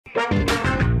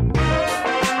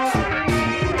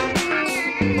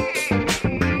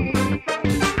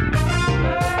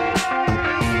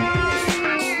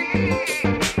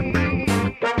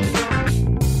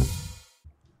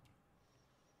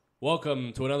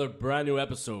Welcome to another brand new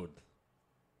episode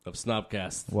of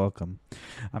Snobcast. Welcome.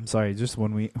 I'm sorry. Just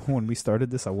when we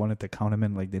started this, I wanted to count them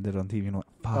in like they did on TV. You know,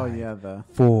 5,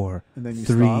 4, and then you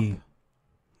 3.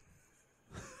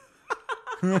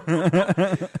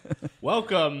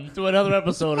 Welcome to another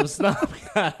episode of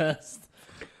Snobcast.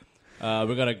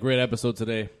 We got a great episode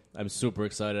today. I'm super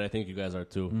excited. I think you guys are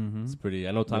too. Mm-hmm. It's pretty.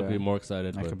 I know Tom could be more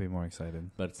excited. I could be more excited,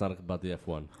 but it's not about the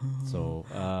F1. So,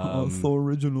 so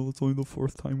original. It's only the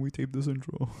 4th time we taped this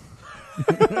intro.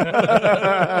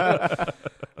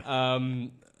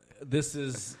 This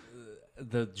is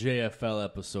the JFL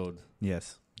episode.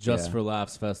 Yes. Just for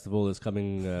Laughs Festival is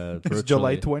coming virtually. It's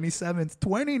July 27th,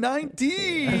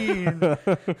 2019.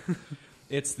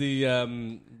 It's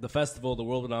the festival, the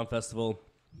World Renowned Festival,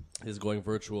 is going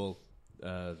virtual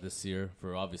this year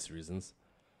for obvious reasons.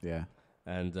 Yeah.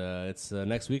 And it's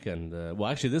next weekend. Well,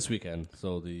 actually this weekend.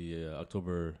 So the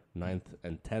October 9th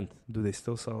and 10th. Do they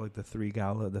still sell like the 3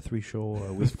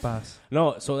 show week pass?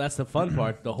 No, so that's the fun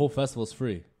part. The whole festival is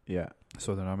free. Yeah.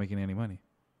 So they're not making any money.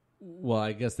 Well,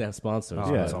 I guess they have sponsors.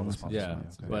 Oh, yeah, it's all the sponsors. Yeah.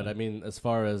 Okay. But I mean, as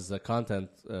far as content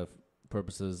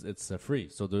purposes, it's free.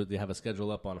 So they have a schedule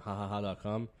up on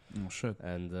hahaha.com. Oh, shit.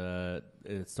 And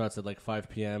it starts at like 5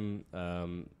 p.m.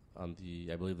 On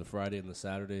I believe the Friday and the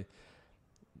Saturday.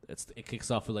 It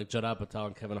kicks off with like Judd Apatow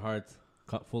and Kevin Hart,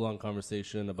 full-on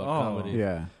conversation about comedy.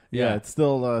 Yeah. It's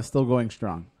still going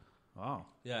strong. Wow.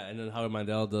 Yeah, and then Howard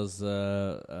Mandel does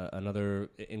another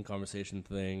in-conversation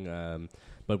thing.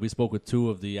 But we spoke with 2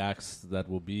 of the acts that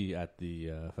will be at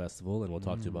the festival, and we'll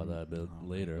talk to you about that a bit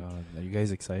later. Are you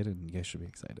guys excited? You guys should be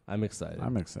excited. I'm excited.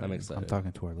 I'm excited. I'm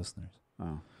talking to our listeners.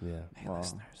 Oh. Yeah. Hey,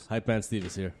 listeners. Hype Man Steve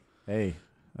is here. Hey,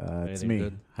 it's me,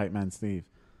 good? Hype Man Steve.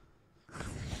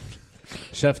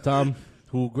 Chef Tom,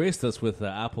 who graced us with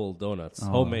apple donuts,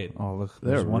 homemade. Oh, look.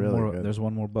 They're There's one really more. good. There's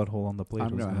one more butthole on the plate.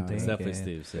 I'm Who's gonna gonna have take It's it. definitely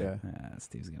it? Steve's. Yeah.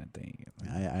 Steve's gonna take it.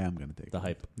 I am going to take The it.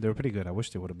 hype. They were pretty good. I wish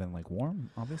they would have been like warm.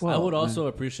 Obviously. I would Well, also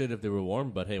appreciate if they were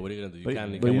warm, but hey, what are you gonna do? You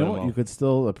can't But get you know them what? all. You could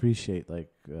still appreciate like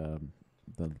the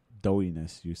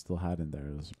doughiness you still had in there.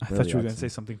 It was I really thought you were gonna say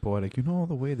excellent. something poetic. You know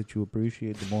the way that you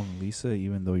appreciate the Mona Lisa,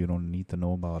 even though you don't need to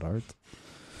know about art.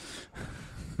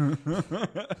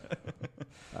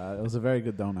 It was a very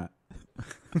good donut.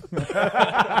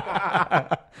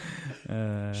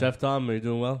 Chef Tom, are you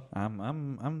doing well? I'm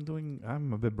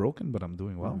a bit broken, but I'm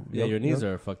doing well. Yeah, your knees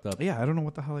are fucked up. Yeah, I don't know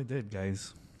what the hell I did,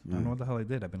 guys. I don't know what the hell I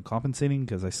did. I've been compensating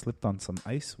because I slipped on some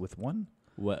ice with one.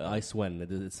 Ice when?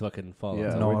 It's fucking fall.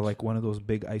 Yeah. No, like one of those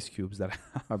big ice cubes that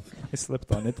I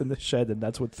slipped on it in the shed, and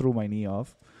that's what threw my knee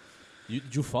off.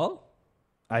 Did you fall?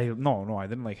 No, I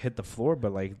didn't like hit the floor,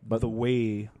 but the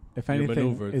way. If You anything,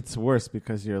 maneuvered. it's worse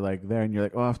because you're like there and you're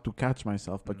like, oh, I have to catch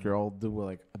myself, but you're all doing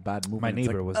like a bad movement. My It's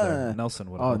neighbor like, was there. Nelson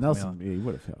would have. Oh, helped me Nelson, out. yeah, he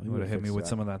would have failed. He would have hit me with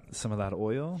some of that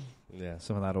oil. Yeah.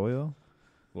 Some of that oil.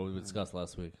 What we discussed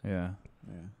last week. Yeah,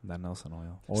 Yeah. that Nelson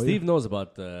oil. Steve knows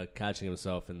about catching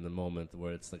himself in the moment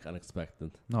where it's like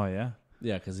unexpected. Oh yeah.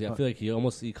 Yeah, because I feel like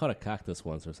he caught a cactus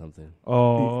once or something,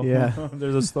 Oh Yeah.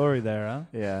 There's a story there, huh?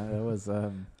 Yeah, it was.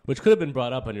 which could have been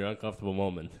brought up on your uncomfortable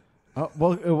moment.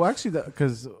 Well, actually,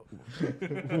 because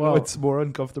Well, it's more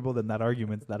uncomfortable than that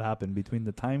argument that happened between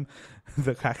the time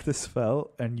the cactus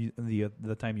fell and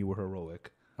the time you were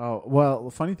heroic. Oh, well,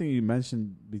 the funny thing you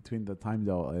mentioned between the time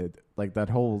though, like that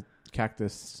whole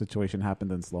cactus situation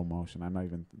happened in slow motion. I'm not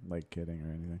even like kidding or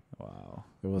anything. Wow,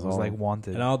 It was all all like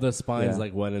wanted. And all the spines Yeah.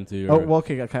 like went into your... Oh, well,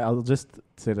 okay. I'll just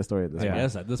say the story at this I point.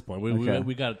 guess at this point. Okay.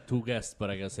 We got 2 guests, but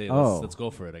I guess, hey, Oh. let's go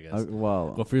for it, I guess.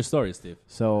 Well, Go for your story, Steve.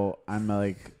 so I'm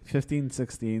like 15,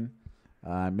 16.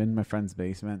 I'm in my friend's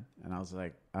basement, and I was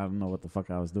like, I don't know what the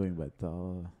fuck I was doing, but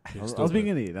I was being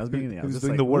an idiot. I was being an idiot. I He was just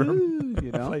doing like, the worm. "Woo,"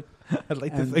 you know? I'd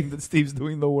like to And- think that Steve's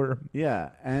doing the worm.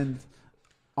 Yeah, and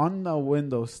on a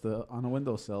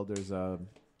windowsill, there's a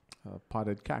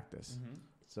potted cactus.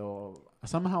 So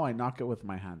somehow I knock it with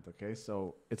my hand. Okay,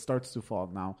 so it starts to fall.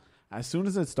 Now, as soon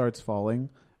as it starts falling,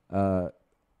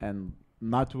 and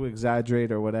not to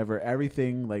exaggerate or whatever,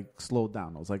 everything like slowed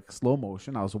down. It was like slow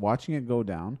motion. I was watching it go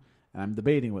down, and I'm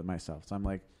debating with myself. So I'm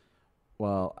like,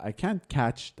 well, I can't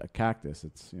catch a cactus.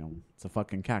 It's it's a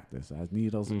fucking cactus. It has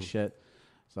needles and shit.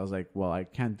 So I was like, well, I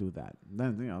can't do that. And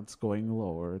then, it's going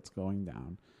lower, it's going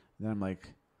down. And then I'm like,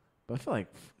 but I feel like,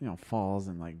 falls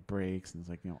and like breaks and it's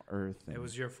like, earth. And, It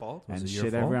was your fault. and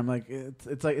shit everywhere. I'm like,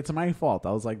 it's my fault.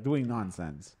 I was like doing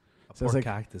nonsense. So I was Poor like,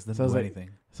 cactus didn't so I was do like- anything.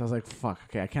 So I was like, fuck,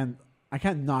 okay, I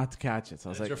can't not catch it. So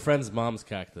I was It's like, your friend's mom's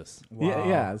cactus.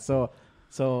 yeah. So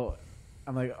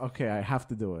I'm like, okay, I have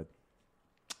to do it.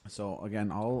 So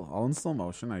again, all in slow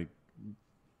motion. I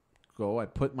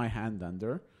put my hand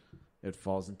under. It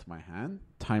falls into my hand.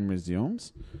 Time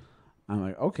resumes. I'm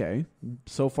like, okay,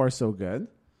 so far so good.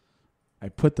 I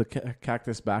put the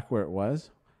cactus back where it was.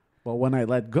 But when I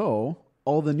let go,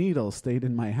 all the needles stayed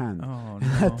in my hand. Oh, I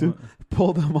had to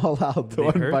pull them all out. They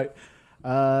hurt? Bite.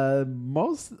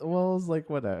 It was like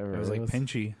whatever. It was like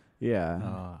pinchy.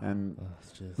 Yeah. And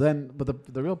then,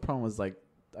 but the real problem was like,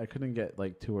 I couldn't get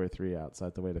like 2 or 3 out. So I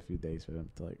had to wait a few days for them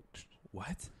to like.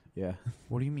 What? Yeah.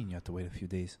 What do you mean you have to wait a few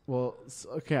days? Well,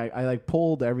 okay, I like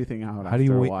pulled everything out How do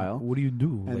you after wait? a while. What do you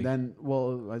do? And then,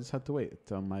 well, I just had to wait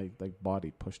until my like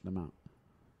body pushed them out.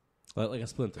 Like a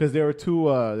splinter. Because they were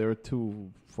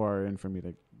too far in for me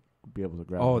to be able to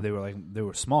grab. Oh, them. they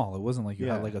were small. It wasn't like you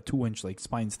had Yeah. like a 2-inch like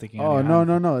spine sticking out. Oh of your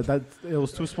hand. no! It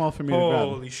was too small for me to grab.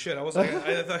 Holy shit! I was like,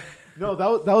 I thought, No,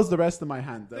 that was the rest of my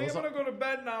hand. I'm gonna go to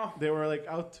bed now. They were like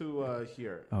out to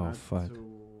here. Oh, fuck.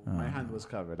 My hand was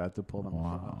covered. I had to pull them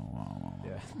off. Wow.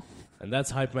 Yeah. And that's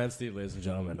Hype Man Steve, ladies and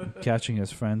gentlemen. Catching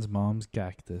his friend's mom's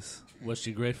cactus. Was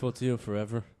she grateful to you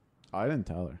forever? I didn't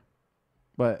tell her,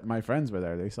 but my friends were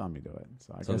there. They saw me do it.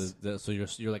 So I guess So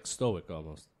you're like stoic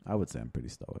almost. I would say I'm pretty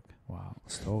stoic. Wow,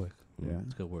 stoic. Yeah.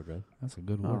 That's a good word, right? That's a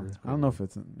good Oh, word. I don't know if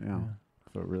it's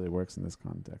if it really works in this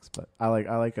context, but I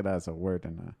like it as a word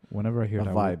and Whenever I hear a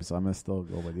that vibe. word, So I'm gonna still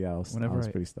go with I was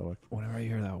pretty stoic. whenever I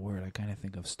hear that word, I kind of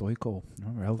think of Stoico.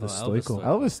 Remember Elvis Oh, Elvis Stoico? Stoico.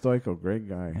 Elvis Stoico, great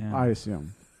guy. Yeah. I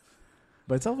assume,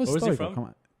 but it's Elvis Where is he Stoico. from? Come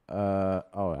on. I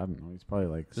don't know. He's probably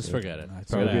like Just Serbian. forget it. I'd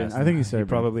Serbian. probably ask I think he's He Serbian.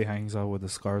 probably hangs out with the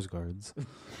Skarsgårds.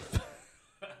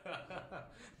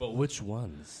 But which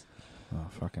ones? Oh,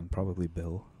 fucking probably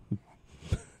Bill.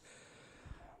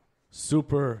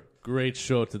 Super great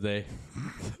show today.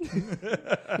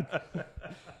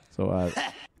 So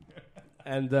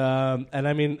And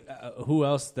I mean, who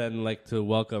else then like to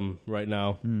welcome right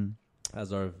now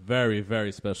as our very,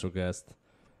 very special guest,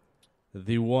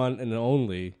 the one and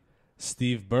only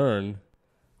Steve Byrne,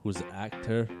 who's an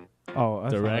actor,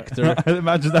 director.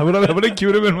 Imagine that. I would have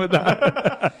cued him in with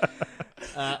that.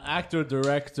 Actor,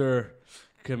 director,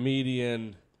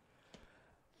 comedian,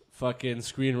 fucking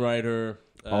screenwriter.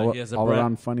 He has a all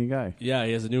around funny guy. Yeah,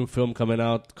 he has a new film coming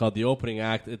out called The Opening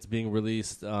Act. It's being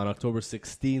released on October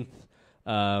 16th.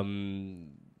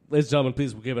 Ladies and gentlemen,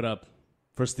 please give it up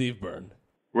for Steve Byrne.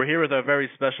 We're here with our very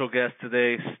special guest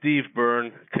today, Steve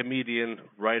Byrne, comedian,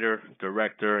 writer,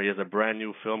 director. He has a brand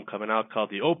new film coming out called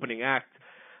The Opening Act.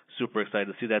 Super excited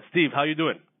to see that. Steve, how you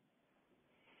doing?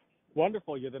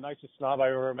 Wonderful. You're the nicest snob I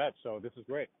ever met, so this is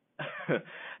great.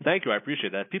 Thank you. I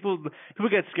appreciate that. People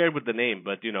get scared with the name,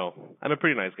 but, I'm a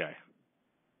pretty nice guy.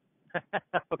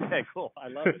 Okay, cool. I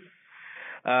love it.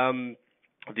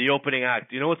 The Opening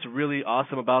Act. You know what's really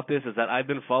awesome about this is that I've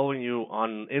been following you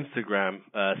on Instagram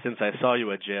since I saw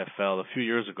you at JFL a few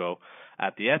years ago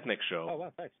at the Ethnic Show. Oh,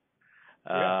 wow, thanks.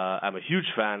 I'm a huge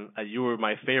fan. You were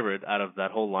my favorite out of that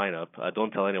whole lineup.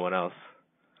 Don't tell anyone else.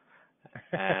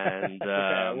 And Okay,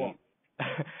 I won't.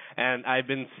 and I've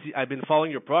been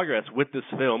following your progress with this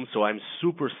film, so I'm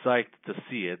super psyched to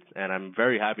see it, and I'm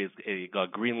very happy it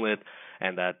got greenlit,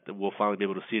 and that we'll finally be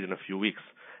able to see it in a few weeks.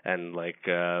 And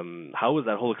how was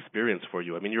that whole experience for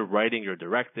you? I mean, you're writing, you're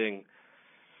directing.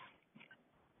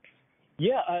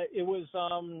 Yeah, it was.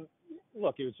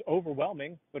 Look, it was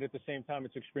overwhelming, but at the same time,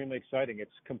 it's extremely exciting.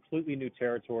 It's completely new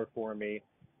territory for me.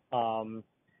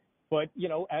 But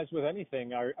as with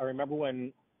anything, I remember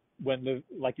when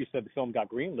like you said, the film got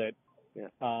greenlit.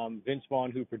 Yeah. Vince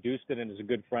Vaughn, who produced it and is a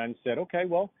good friend, said, "Okay,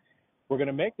 well, we're going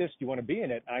to make this. Do you want to be in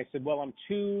it?" And I said, "Well, I'm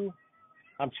too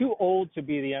old to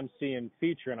be the MC and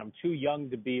feature, and I'm too young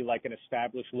to be like an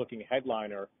established-looking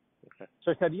headliner." Okay.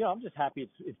 So I said, I'm just happy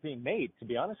it's being made, to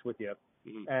be honest with you.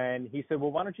 Mm-hmm. And he said,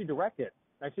 "Well, why don't you direct it?"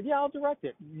 I said, "Yeah, I'll direct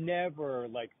it." Never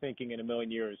thinking in a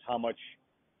million years how much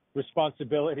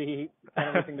responsibility and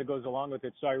everything that goes along with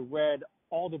it. So I read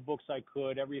all the books I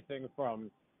could, everything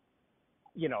from,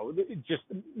 just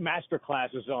master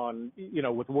classes on,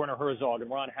 with Werner Herzog and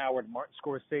Ron Howard, Martin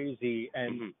Scorsese,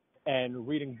 and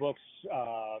reading books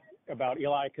about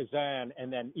Eli Kazan,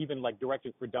 and then even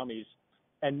directing for dummies.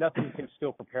 And nothing can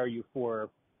still prepare you for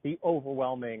the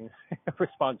overwhelming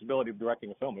responsibility of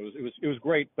directing a film. It was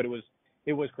great, but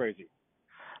it was crazy.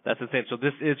 That's insane. So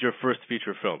this is your first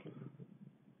feature film.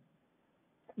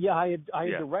 Yeah, I had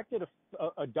directed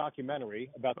a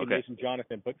documentary about the Mason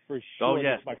Jonathan, but for sure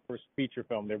it's my first feature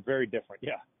film. They're very different.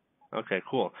 Yeah. Okay,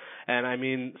 cool. And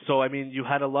you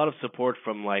had a lot of support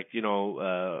from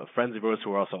friends of yours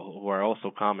who are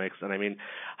also comics. And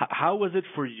how was it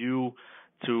for you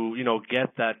to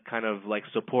get that kind of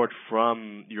support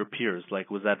from your peers?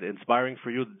 Was that inspiring for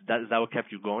you? Is that what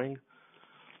kept you going?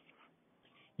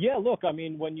 Yeah, look,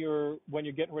 when you're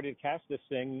getting ready to cast this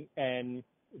thing, and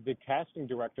the casting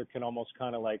director can almost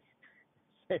kind of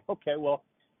say, "Okay, well,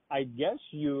 I guess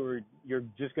you're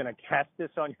just going to cast this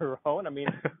on your own. I mean,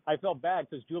 I felt bad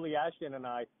because Julie Ashton and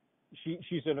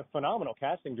she's a phenomenal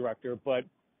casting director, but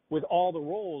with all the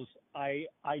roles, I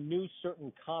knew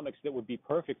certain comics that would be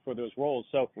perfect for those roles.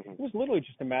 So it was literally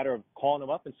just a matter of calling them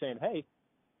up and saying, hey,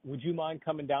 would you mind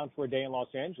coming down for a day in Los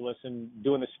Angeles and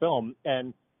doing this film?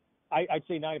 And I'd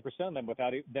say 90% of them,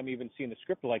 without them even seeing the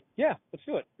script, were like, yeah, let's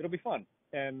do it. It'll be fun.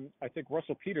 And I think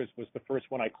Russell Peters was the first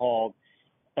one I called.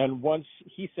 And once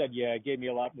he said, yeah, it gave me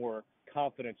a lot more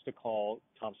confidence to call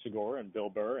Tom Segura and Bill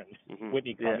Burr and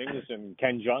Whitney Cummings and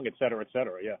Ken Jeong, et cetera,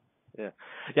 yeah.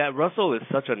 Yeah, Russell is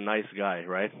such a nice guy,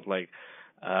 right? Like,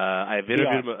 I've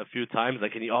interviewed him a few times,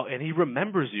 like, and he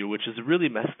remembers you, which is really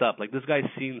messed up. Like, this guy's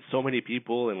seen so many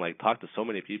people and like talked to so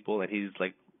many people, and he's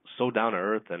like so down to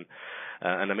earth and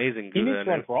an amazing. He needs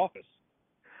to run for office.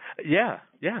 Yeah,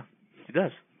 he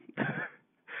does.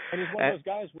 And he's one of those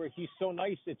guys where he's so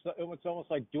nice, it's almost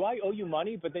like, do I owe you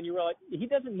money? But then you realize he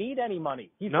doesn't need any money.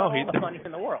 He's got all the money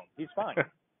in the world. He's fine.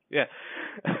 Yeah.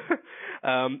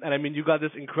 And I mean, you got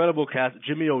this incredible cast.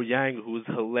 Jimmy O Yang, who's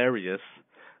hilarious.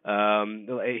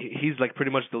 He's like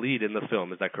pretty much the lead in the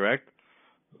film. Is that correct?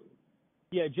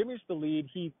 Yeah, Jimmy's the lead.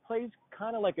 He plays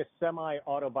kind of like a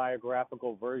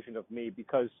semi-autobiographical version of me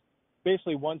because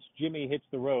basically once Jimmy hits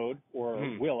the road, or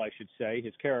Will, I should say,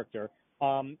 his character,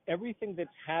 everything that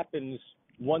happens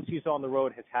once he's on the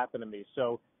road has happened to me.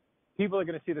 So people are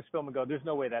going to see this film and go, there's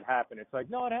no way that happened. It's like,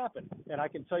 no, it happened. And I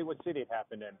can tell you what city it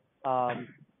happened in.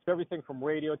 So everything from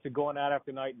radio to going out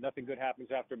after night, nothing good happens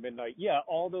after midnight. Yeah,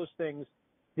 all those things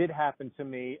did happen to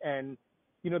me. And,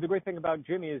 you know, the great thing about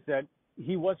Jimmy is that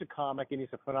he was a comic and he's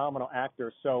a phenomenal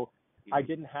actor. So I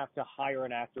didn't have to hire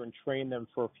an actor and train them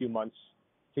for a few months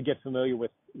to get familiar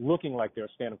with looking like they're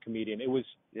a stand-up comedian. It was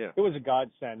a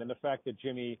godsend. And the fact that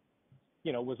Jimmy,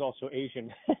 you know, was also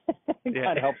Asian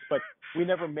kind of helps, but we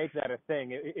never make that a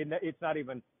thing. It's not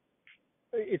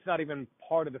even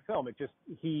part of the film. It just,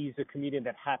 he's a comedian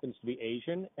that happens to be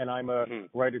Asian, and I'm a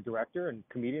writer, director, and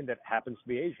comedian that happens to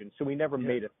be Asian. So we never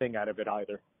made a thing out of it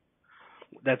either.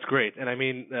 That's great. And I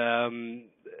mean,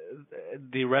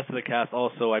 the rest of the cast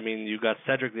also, I mean, you got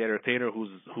Cedric the Entertainer,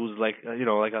 who's like, you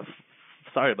know, like a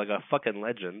fucking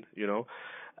legend, you know.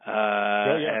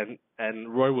 And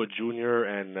Roy Wood Jr.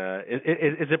 and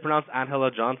is it pronounced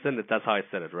Angela Johnson? That's how I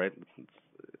said it, right?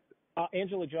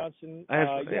 Angela Johnson.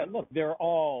 Look, they're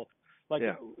all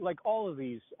like all of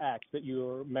these acts that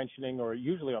you're mentioning, or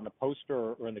usually on the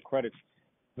poster or in the credits.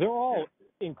 They're all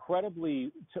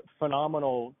incredibly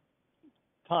phenomenal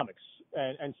comics,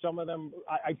 and some of them,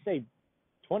 I'd say,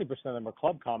 20% of them are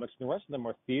club comics, and the rest of them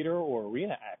are theater or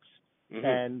arena acts.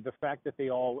 And the fact that they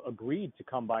all agreed to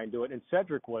come by and do it, and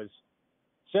Cedric was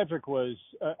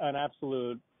an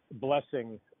absolute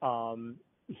blessing.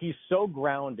 He's so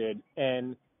grounded,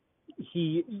 and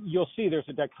you'll see there's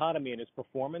a dichotomy in his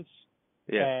performance.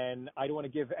 Yeah. And I don't want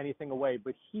to give anything away,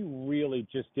 but he really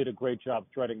just did a great job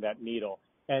threading that needle.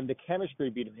 And the chemistry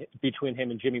between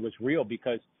him and Jimmy was real,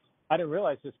 because I didn't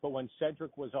realize this, but when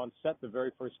Cedric was on set the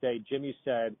very first day, Jimmy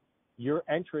said, your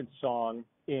entrance song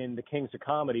in The Kings of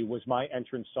Comedy was my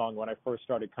entrance song when I first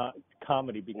started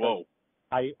comedy, because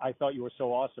I thought you were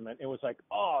so awesome. And it was like,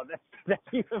 oh, that's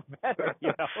even better, you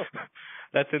know?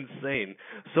 That's insane.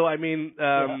 So, I mean,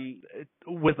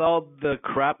 with all the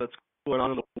crap that's going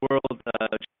on in the world,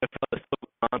 JFL is still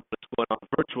going on, but it's going on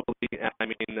virtually. I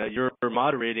mean, you're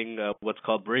moderating what's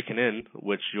called Breaking In,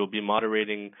 which you'll be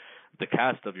moderating the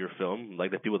cast of your film,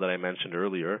 like the people that I mentioned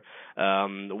earlier.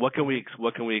 What can we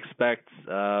expect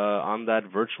on that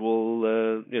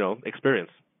virtual,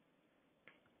 experience?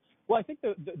 Well, I think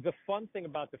the fun thing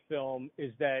about the film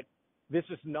is that this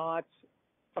is not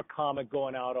a comic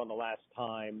going out on the last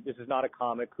time. This is not a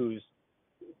comic who's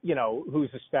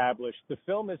established. The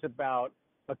film is about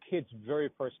a kid's very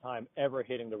first time ever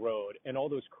hitting the road and all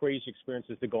those crazy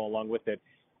experiences that go along with it.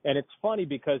 And it's funny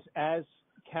because as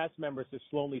cast members have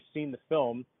slowly seen the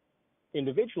film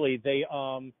individually,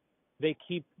 they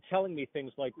keep telling me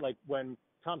things like when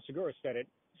Tom Segura said it.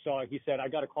 So he said, I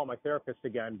got to call my therapist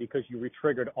again because you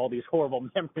re-triggered all these horrible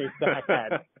memories that I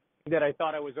had that I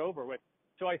thought I was over with.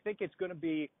 So I think it's going to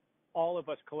be all of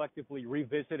us collectively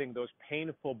revisiting those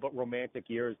painful but romantic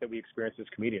years that we experienced as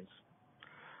comedians.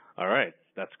 All right.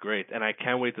 That's great. And I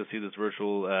can't wait to see this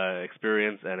virtual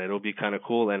experience, and it'll be kind of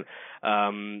cool. And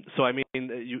so, I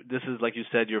mean, this is, like you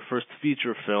said, your first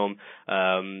feature film.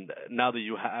 Now that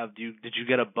you have, did you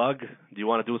get a bug? Do you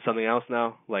want to do something else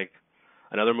now, like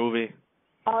another movie?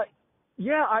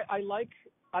 Yeah, I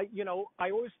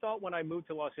always thought when I moved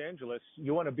to Los Angeles,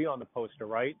 you want to be on the poster,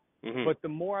 right? Mm-hmm. But the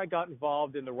more I got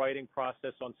involved in the writing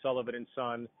process on Sullivan &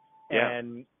 Son,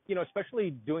 And,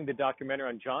 especially doing the documentary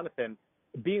on Jonathan,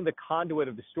 being the conduit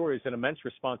of the story is an immense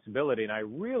responsibility, and I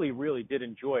really, really did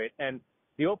enjoy it. And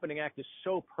the opening act is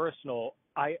so personal.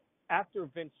 After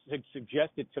Vince had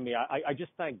suggested to me, I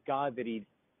just thank God that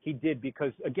he did,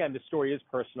 because, again, the story is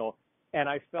personal. And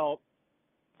I felt,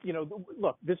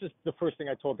 look, this is the first thing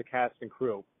I told the cast and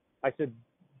crew. I said,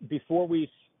 before we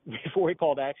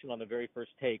called action on the very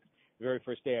first take, the very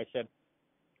first day, I said,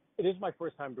 it is my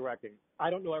first time directing. I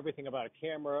don't know everything about a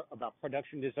camera, about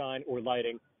production design or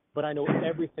lighting, but I know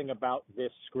everything about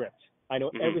this script. I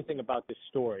know everything about this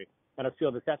story, and I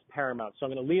feel that that's paramount. So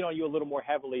I'm going to lean on you a little more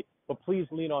heavily, but please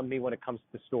lean on me when it comes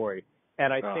to the story.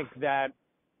 And I think that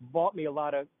bought me a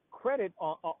lot of credit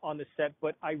on the set,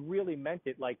 but I really meant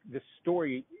it. Like, the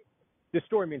story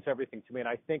means everything to me, and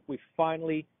I think we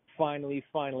finally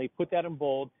put that in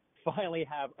bold, finally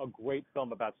have a great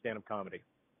film about stand-up comedy.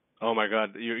 Oh, my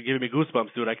God. You're giving me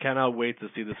goosebumps, dude. I cannot wait to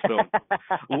see this film.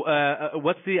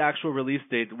 What's the actual release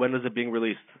date? When is it being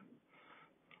released?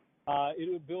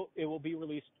 It will be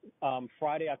released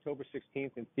Friday, October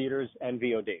 16th in theaters and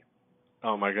VOD.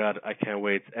 Oh, my God. I can't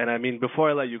wait. And, I mean,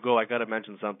 before I let you go, I got to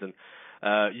mention something.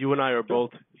 You and I are both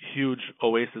huge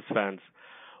Oasis fans.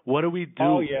 What do we do?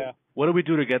 Oh, yeah. What do we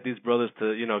do to get these brothers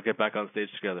to, get back on stage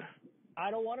together? I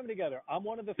don't want them together. I'm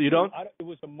one of the few. You don't? It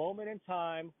was a moment in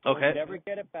time. Okay. We'll never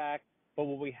get it back. But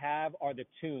what we have are the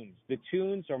tunes. The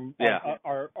tunes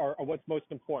are what's most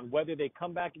important. Whether they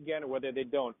come back again or whether they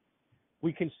don't,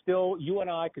 we can still. You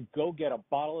and I could go get a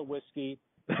bottle of whiskey,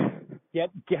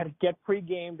 get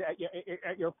pre-gamed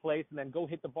at your place, and then go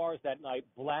hit the bars that night,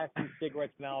 blasting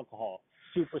cigarettes and alcohol,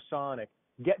 supersonic.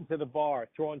 Getting to the bar,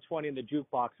 throwing 20 in the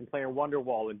jukebox and playing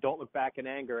Wonderwall and Don't Look Back in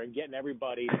Anger and getting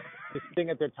everybody to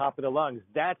sing at their top of the lungs.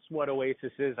 That's what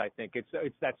Oasis is, I think.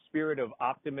 It's that spirit of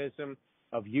optimism,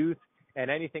 of youth,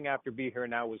 and anything after Be Here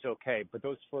Now was okay. But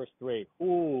those first three,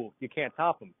 you can't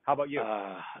top them. How about you?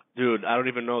 Dude, I don't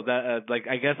even know that.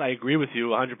 I guess I agree with you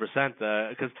 100%.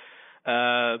 Because,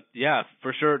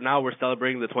 for sure, now we're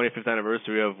celebrating the 25th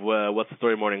anniversary of What's the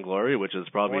Story, Morning Glory, which is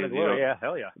probably Morning Glory,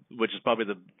 hell yeah, which is probably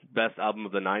the best album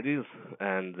of the 90s.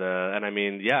 And I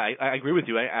mean, I agree with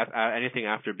you. Anything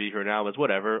after Be Here Now is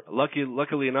whatever.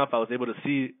 Luckily enough, I was able to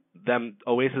see them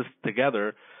Oasis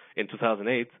together in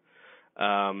 2008,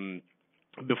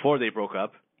 before they broke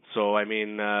up. So I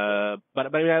mean, but I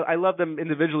mean, I love them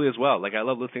individually as well. Like, I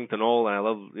love listening to Noel, and I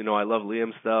love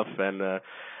Liam's stuff, and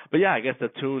but yeah, I guess the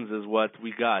tunes is what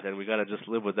we got, and we got to just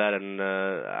live with that. And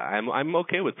I'm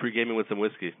okay with pre-gaming with some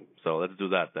whiskey. So let's do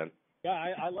that then.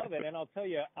 Yeah, I love it, and I'll tell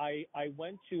you,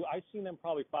 I've seen them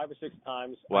probably 5 or 6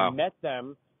 times. Wow. I met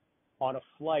them on a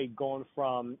flight going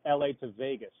from L.A. to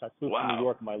Vegas. I flew from New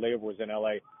York, and my layover was in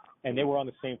L.A., and they were on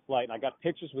the same flight, and I got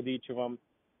pictures with each of them.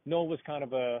 Noel was kind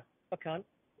of a cunt,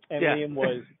 and Liam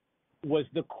was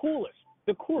the coolest.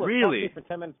 The coolest. Really? Talked to me for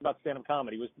 10 minutes about stand-up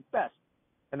comedy. He was the best.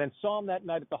 And then saw him that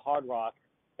night at the Hard Rock,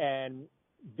 and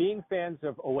being fans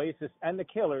of Oasis and the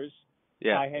Killers,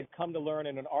 I had come to learn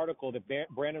in an article that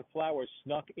Brandon Flowers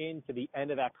snuck into the end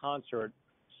of that concert,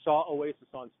 saw Oasis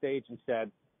on stage, and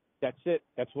said, "That's it.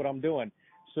 That's what I'm doing."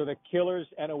 So the Killers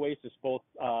and Oasis both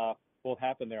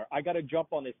happened there. I got to jump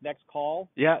on this next call.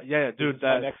 Yeah, dude.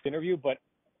 My next interview, but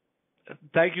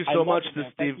thank you so much to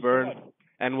Steve Byrne,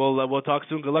 and we'll talk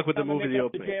soon. Good luck with the movie, the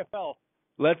opening. The JFL.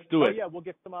 Let's do it. Yeah, we'll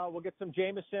get some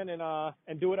Jameson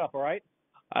and do it up. All right.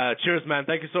 Cheers, man.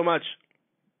 Thank you so much.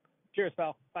 Cheers,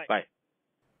 pal. Bye. Bye.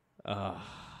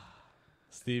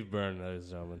 Steve Byrne,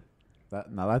 ladies and gentlemen.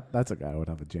 That's a guy I would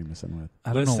have a Jameson with.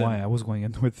 I don't know why I was going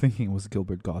into it thinking it was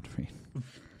Gilbert Gottfried.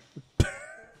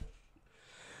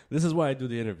 This is why I do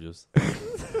the interviews.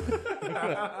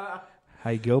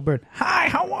 Hi, Gilbert. Hi,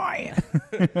 how are you?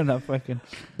 Not fucking.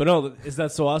 But no, is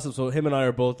that so awesome? So him and I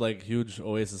are both like huge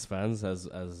Oasis fans, as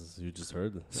you just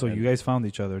heard. So you guys found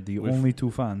each other, the only two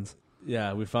fans.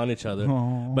 Yeah, we found each other.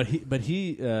 Aww. But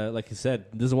he, like he said,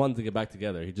 doesn't want to get back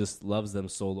together. He just loves them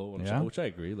solo, which I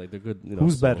agree. Like, they're good.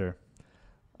 Who's better?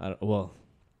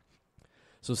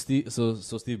 So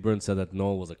Steve Byrne said that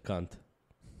Noel was a cunt,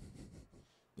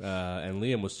 and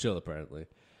Liam was chill apparently.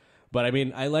 But I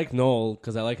mean, I like Noel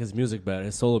because I like his music better,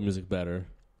 his solo music better.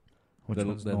 Which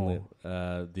one's Noel?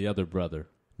 The other brother.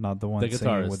 Not the one the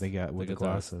guitarist with the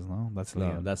glasses, no? That's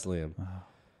Liam. No, that's Liam.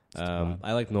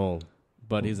 I like Noel,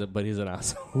 but he's an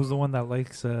asshole. Who's the one that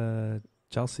likes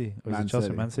Chelsea? Or is it Chelsea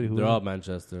or Man City? They're all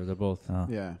Manchester. They're both.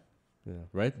 Yeah.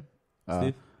 Right?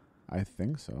 Steve? I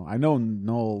think so. I know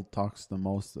Noel talks the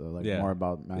most, more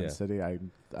about Man City. I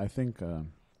think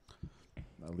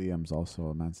Liam's also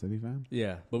a Man City fan.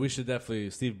 Yeah, but we should definitely.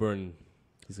 Steve Byrne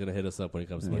He's gonna hit us up when he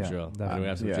comes to Yeah, Montreal. definitely. And we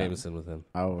have some Yeah. Jameson with him.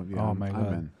 Oh, yeah, Oh, my I'm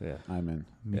God. in. Yeah. I'm in.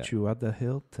 Meet you at the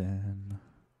Hilton.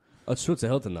 Oh, it's true. It's a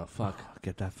Hilton now. Fuck.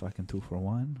 Get that fucking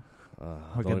 2-for-1.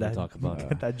 Don't even talk about it.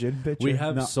 Get that gin picture. We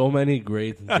have so many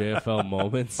great JFL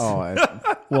moments.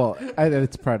 And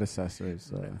its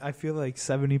predecessors. I feel like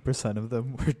 70% of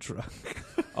them were drunk.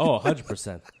 Oh,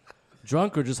 100%.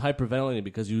 Drunk or just hyperventilating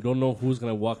because you don't know who's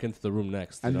going to walk into the room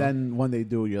next. And then when they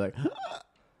do, you're like,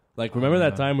 like, remember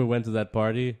that time we went to that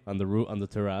party on the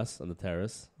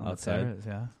terrace outside?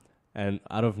 Yeah. And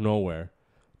out of nowhere,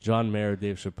 John Mayer,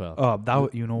 Dave Chappelle. Oh,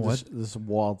 you know what? This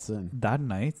waltz in. That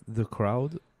night, the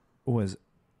crowd was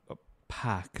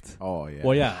packed. Oh, yeah.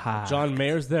 Well, yeah, Packed. John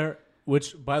Mayer's there,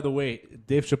 which, by the way,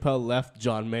 Dave Chappelle left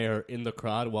John Mayer in the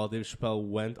crowd while Dave Chappelle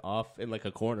went off in, like,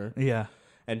 a corner. Yeah.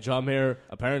 And John Mayer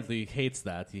apparently hates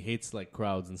that. He hates, like,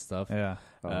 crowds and stuff. Yeah.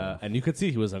 And you could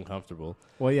see he was uncomfortable.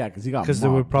 Well, yeah, because he got Because there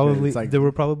were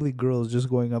mobbed. probably girls just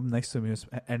going up next to me,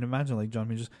 and imagine like John,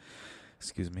 me just,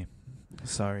 excuse me,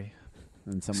 sorry,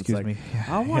 And someone's excuse like, me,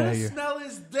 I want to your- smell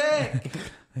his dick.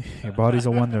 your body's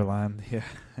a wonderland. Yeah,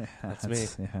 That's me.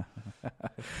 Yeah,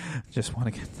 just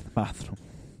want to get to the bathroom.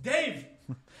 Dave!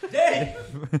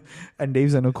 And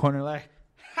Dave's in a corner like,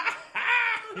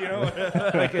 you know,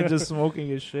 like just smoking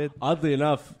his shit. Oddly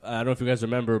enough, I don't know if you guys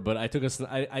remember, but I took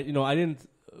I didn't.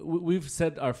 We've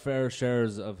said our fair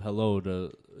shares of hello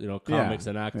to comics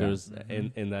and actors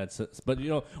in that sense. But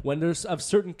when there's of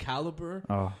certain caliber,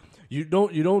 you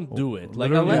don't do it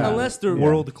like unless they're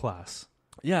world class.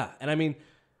 Yeah, and I mean,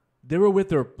 they were with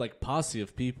their like posse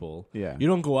of people. Yeah, you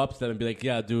don't go up to them and be like,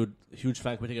 "Yeah, dude, huge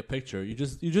fan. Can we take a picture?"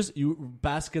 You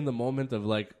bask in the moment of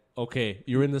like, okay,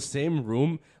 you're in the same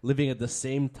room, living at the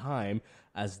same time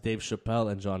as Dave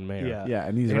Chappelle and John Mayer. Yeah,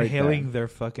 and he's inhaling their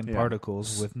fucking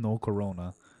particles with no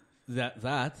corona.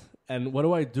 That, and what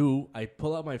do? I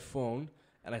pull out my phone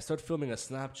and I start filming a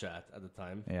Snapchat at the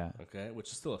time. Yeah. Okay,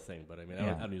 which is still a thing, but I mean,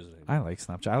 I don't use it anymore. I like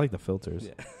Snapchat. I like the filters.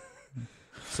 Yeah.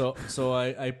 So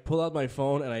I pull out my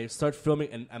phone and I start filming,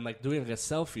 and I'm like doing like a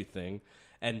selfie thing.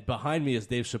 And behind me is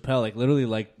Dave Chappelle, like literally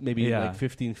like maybe like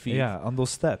 15 feet. Yeah, on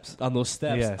those steps. On those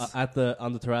steps Yes.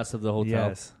 on the terrace of the hotel.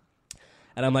 Yes.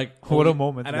 And I'm like, what a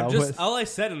moment! And that I'm just was. all I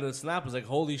said in the snap was like,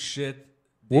 "Holy shit!"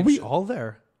 Were we all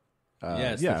there?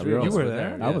 Yes, yeah, the three of you us were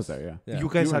there? I was there. Yeah. You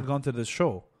guys had gone to the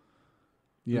show.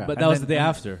 Yeah, but that was the day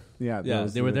after. Yeah,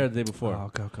 they were there the day before. Oh,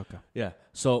 okay. Yeah,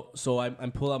 so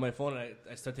I'm pull out my phone and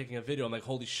I start taking a video. I'm like,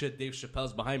 holy shit, Dave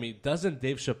Chappelle's behind me. Doesn't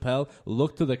Dave Chappelle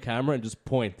look to the camera and just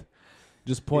point?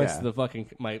 Just points to the fucking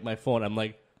my phone. I'm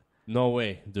like, no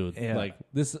way, dude. Yeah. Like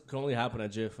this can only happen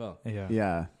at JFL.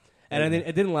 Yeah. And it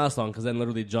didn't last long because then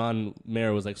literally John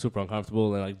Mayer was like super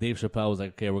uncomfortable and like Dave Chappelle was like,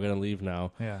 okay, we're gonna leave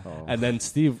now. Yeah. Oh. And then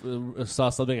Steve saw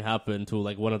something happen to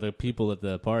like one of the people at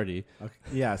the party. Okay.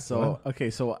 Yeah. So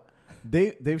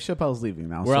Dave Chappelle's leaving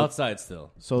now. We're outside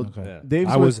still. So Yeah.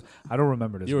 Dave's I don't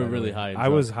remember this. You were by the really way. high and I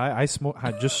drunk. was high.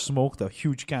 had just smoked a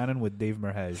huge cannon with Dave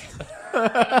Merhesh.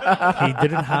 He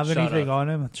didn't have Shout anything out. on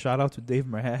him. Shout out to Dave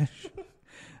Merhesh.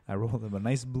 I rolled him a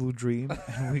nice blue dream,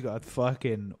 and we got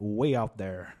fucking way out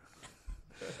there.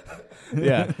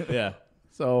 yeah.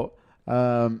 So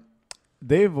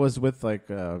Dave was with like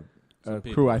a Some crew.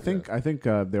 people, I think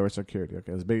they were security.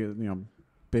 Okay, it was big,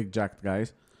 big jacked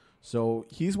guys. So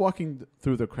he's walking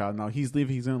through the crowd now. He's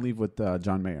leaving. He's gonna leave with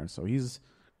John Mayer. So he's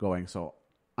going. So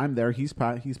I'm there. He's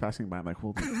passing by. I'm like,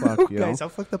 holy fuck, you Guys, know? how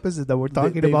fucked up is it that we're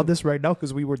talking about this right now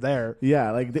because we were there?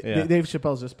 Yeah, like Yeah. Dave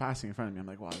Chappelle's just passing in front of me. I'm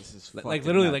like, wow, this is Like fucking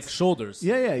literally nuts. like shoulders.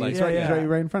 Yeah, Like, he's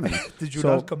right in front of me. Did you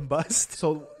So- not combust?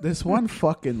 So this one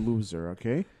fucking loser,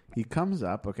 okay? He comes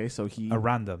up, okay? So he A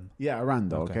random. yeah, a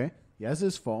rando, okay? He has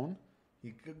his phone.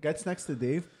 He gets next to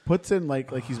Dave, puts in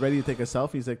like he's ready to take a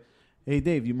selfie. He's like, "Hey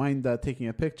Dave, you mind taking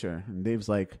a picture?" And Dave's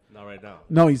like, Not right now.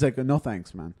 "No." He's like, "No,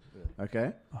 thanks, man."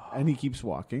 Okay, and he keeps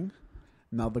walking.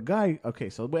 Now the guy, okay,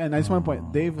 so and I just want to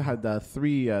point, Dave had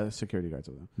 3 security guards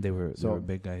with him. They were So-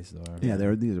 big guys, though. Yeah,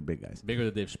 these are big guys. Bigger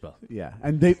than Dave Chappelle. Yeah,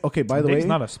 and Dave. Okay, by the Dave's way,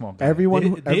 not a small guy.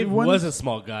 Dave Dave was a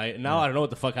small guy. Now I don't know what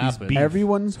the fuck happened. beef.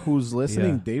 everyone who's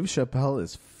listening, Yeah. Dave Chappelle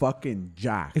is fucking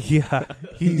jacked. Yeah,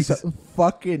 He's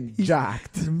fucking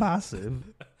jacked. He's massive.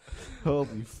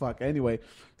 Holy fuck. Anyway,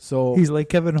 so He's like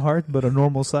Kevin Hart, but a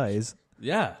normal size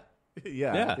Yeah.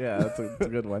 yeah, that's a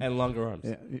good one. And longer arms.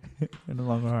 Yeah. and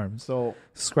longer arms. So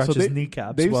Scratches Dave-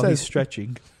 kneecaps Dave while says- he's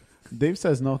stretching. Dave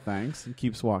says no thanks and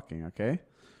keeps walking. Okay,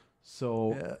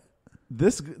 so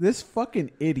this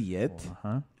fucking idiot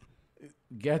Uh-huh.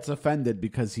 gets offended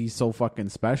because he's so fucking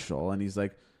special, and he's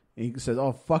like, he says,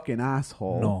 "Oh, fucking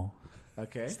asshole." No.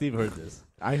 Okay, Steve heard this.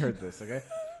 I heard this. Okay,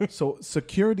 so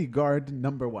security guard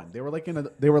number 1. They were like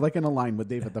in a line with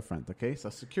Dave at the front. Okay, so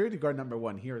security guard number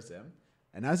 1 hears him,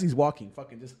 And as he's walking,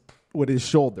 fucking just with his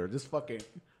shoulder, just fucking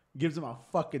gives him a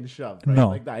fucking shove. Right? No.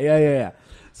 Like that. Yeah.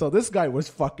 So this guy was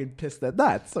fucking pissed at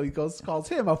that. So he calls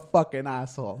him a fucking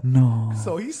asshole. No.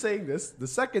 So he's saying this. The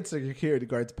second security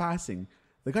guard's passing.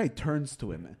 The guy turns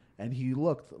to him, and he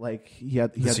looked like he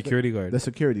had security guard. The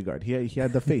security guard. He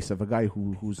had the face of a guy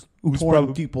who's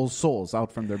probably, people's souls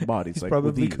out from their bodies. He's like,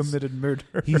 probably committed murder.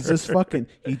 He's just fucking.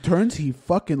 He turns. He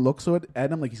fucking looks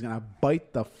at him like he's gonna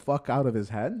bite the fuck out of his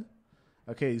head.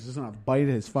 Okay, he's just gonna bite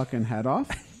his fucking head off.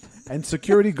 And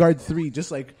security guard 3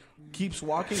 just like keeps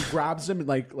walking, grabs him, and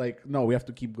like no, we have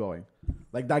to keep going.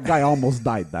 Like that guy almost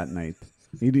died that night.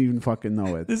 He didn't even fucking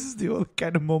know it. This is the only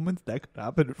kind of moment that could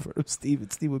happen in front of Steve.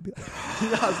 And Steve would be like,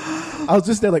 I was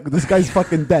just there like, this guy's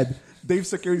fucking dead. Dave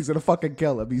Security's gonna fucking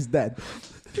kill him. He's dead.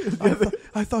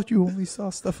 I thought you only saw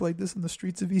stuff like this in the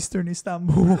streets of Eastern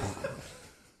Istanbul.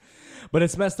 But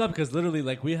it's messed up because literally,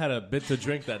 like, we had a bit to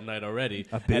drink that night already.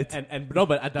 A bit? And no,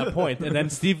 but at that point, and then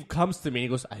Steve comes to me and he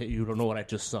goes, you don't know what I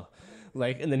just saw.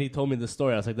 Like, and then he told me the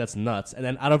story. I was like, that's nuts. And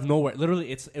then out of nowhere,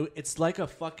 literally, it's like a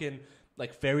fucking,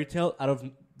 like, fairy tale. Out of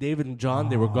David and John,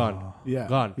 they were gone. Yeah.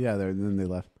 Gone. Yeah, then they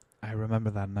left. I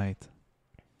remember that night.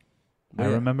 Yeah. I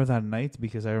remember that night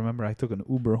because I remember I took an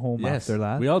Uber home after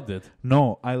that. We all did.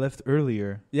 No, I left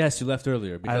earlier. Yes, you left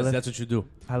earlier because that's what you do.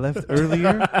 I left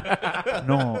earlier.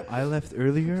 No, I left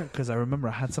earlier because I remember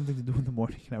I had something to do in the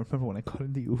morning. And I remember when I got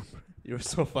in the Uber. You were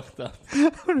so fucked up.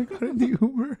 When I got in the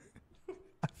Uber,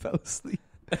 I fell asleep.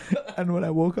 And when I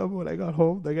woke up, when I got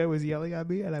home, the guy was yelling at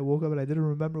me. And I woke up and I didn't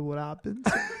remember what happened.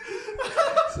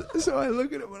 So I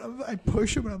look at him and I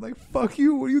push him and I'm like, fuck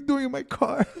you. What are you doing in my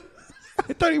car?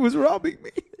 I thought he was robbing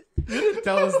me.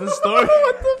 Tell us the story.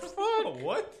 What the fuck?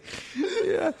 What?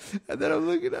 Yeah. And then I'm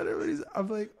looking at him and I'm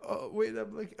like, oh, wait.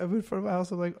 I'm in front of my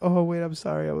house. I'm like, oh, wait, I'm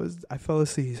sorry. I fell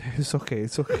asleep. It's okay.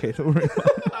 Don't worry about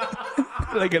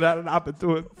it. Like it hadn't happened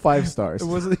to him. 5 stars. It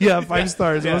wasn't, 5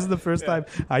 stars. It wasn't the first time.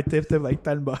 I tipped him like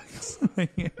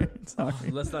 $10.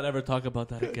 Sorry. Let's not ever talk about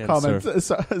that again, Comment.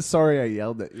 sir. Sorry I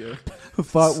yelled at you.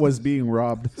 Thought was being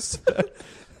robbed.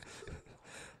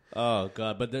 Oh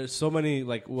God! But there's so many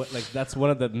like that's one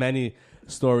of the many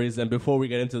stories. And before we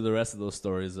get into the rest of those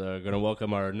stories, gonna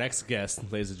welcome our next guest,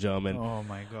 ladies and gentlemen. Oh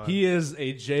my God! He is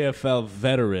a JFL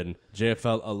veteran,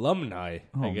 JFL alumni,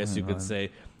 I guess you could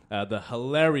say. The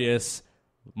hilarious,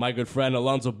 my good friend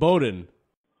Alonzo Bodden.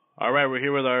 All right, we're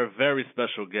here with our very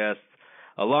special guest,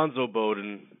 Alonzo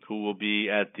Bodden, who will be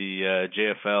at the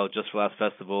JFL Just for Laughs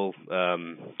Festival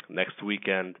next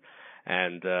weekend.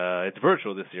 And it's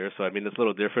virtual this year, so I mean it's a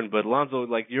little different. But Alonzo,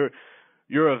 like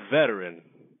you're a veteran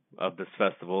of this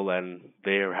festival, and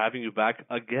they are having you back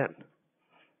again.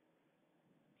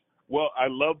 Well, I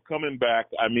love coming back.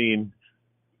 I mean,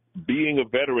 being a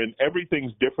veteran,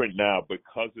 everything's different now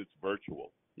because it's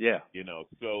virtual. Yeah, you know,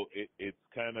 so it's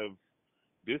kind of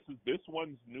this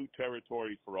one's new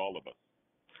territory for all of us.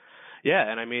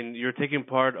 Yeah, and I mean, you're taking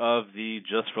part of the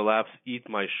Just for Laughs Eat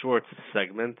My Shorts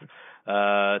segment.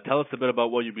 Tell us a bit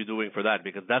about what you'll be doing for that,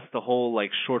 because that's the whole,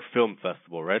 like, short film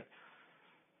festival, right?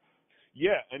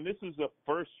 Yeah, and this is a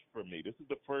first for me. This is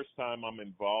the first time I'm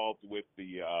involved with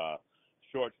the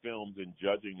short films and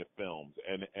judging the films.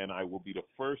 And I will be the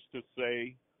first to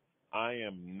say I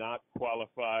am not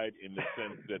qualified in the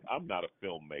sense that I'm not a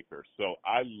filmmaker. So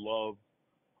I love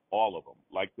all of them,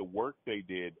 like the work they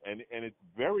did. And it's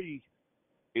very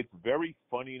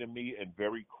funny to me and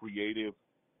very creative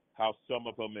how some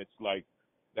of them, it's like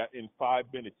that in 5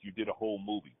 minutes you did a whole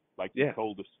movie. Like you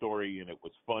told a story and it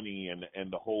was funny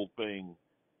and the whole thing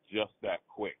just that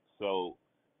quick. So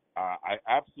I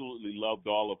absolutely loved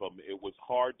all of them. It was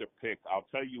hard to pick. I'll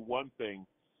tell you one thing,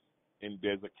 and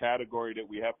there's a category that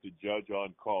we have to judge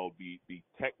on called the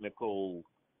technical,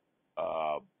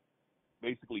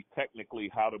 basically technically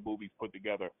how the movie's put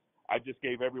together. I just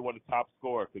gave everyone a top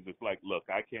score because it's like, look,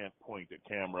 I can't point a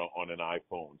camera on an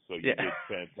iPhone, so you did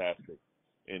fantastic,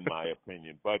 in my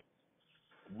opinion. But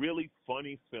really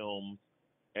funny films,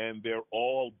 and they're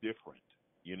all different.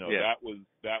 You know,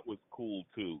 that was cool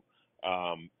too,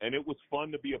 and it was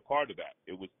fun to be a part of that.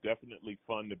 It was definitely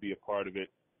fun to be a part of it.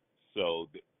 So,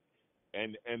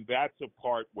 and that's a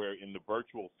part where in the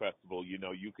virtual festival, you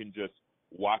know, you can just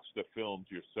watch the films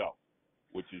yourself,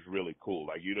 which is really cool.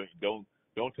 Like you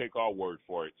don't take our word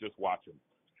for it. Just watch them.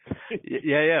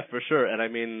 Yeah, for sure. And I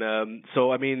mean,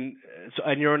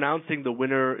 and you're announcing the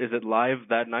winner. Is it live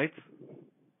that night?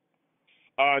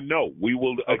 No, we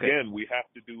will. Okay. Again, we have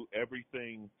to do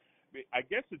everything. I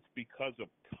guess it's because of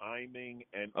timing,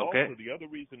 and also the other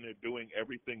reason they're doing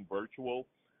everything virtual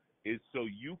is so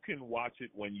you can watch it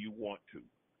when you want to.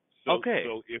 So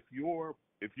if you're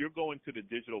going to the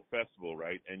digital festival,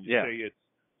 right, and you say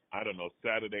I don't know,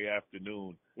 Saturday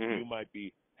afternoon, you might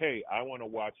be, hey, I want to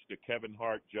watch the Kevin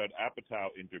Hart Judd Apatow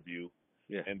interview,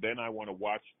 and then I want to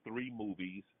watch 3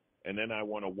 movies, and then I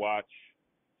want to watch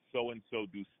so and so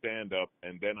do stand up,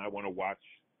 and then I want to watch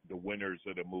the winners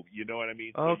of the movie. You know what I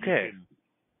mean? Okay. So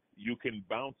you can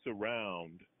bounce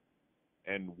around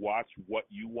and watch what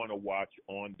you want to watch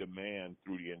on demand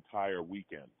through the entire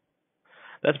weekend.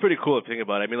 That's pretty cool to think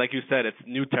about. I mean, like you said, it's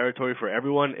new territory for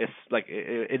everyone. It's like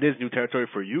it is new territory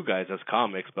for you guys as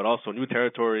comics, but also new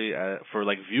territory for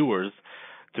like viewers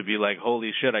to be like,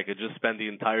 holy shit, I could just spend the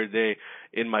entire day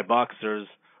in my boxers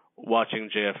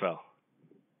watching JFL.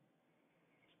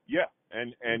 Yeah,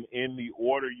 and in the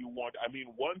order you want. I mean,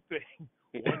 one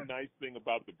nice thing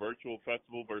about the virtual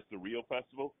festival versus the real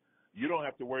festival, you don't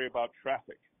have to worry about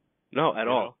traffic. No, at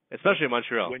all, especially in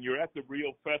Montreal. When you're at the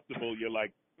real festival, you're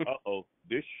like, uh-oh,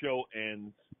 this show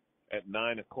ends at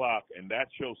 9 o'clock, and that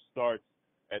show starts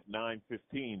at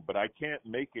 9:15, but I can't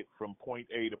make it from point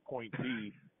A to point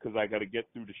B because I got to get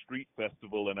through the street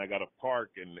festival, and I got to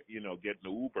park and, get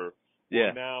an Uber. Yeah.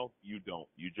 Well, now you don't.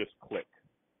 You just click.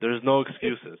 There's no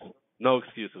excuses. No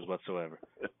excuses whatsoever.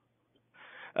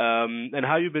 And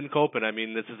how you been coping? I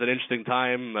mean, this is an interesting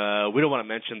time. We don't want to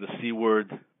mention the C word,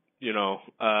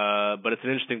 but it's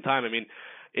an interesting time. I mean,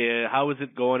 how is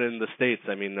it going in the States?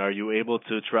 I mean, are you able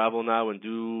to travel now and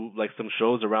do like some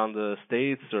shows around the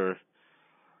States, or?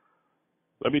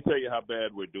 Let me tell you how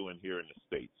bad we're doing here in the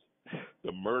States.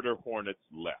 The murder hornets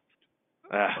left.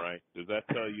 Right? Does that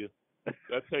tell you?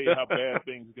 That tell you how bad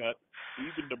things got?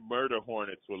 Even the murder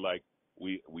hornets were like,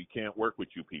 we can't work with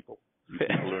you people. You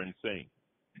people are insane.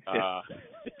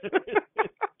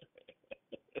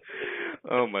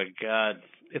 Oh my God,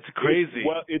 it's crazy.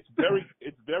 It's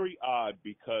very odd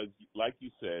because, like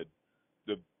you said,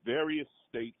 the various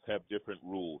states have different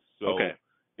rules. So, okay.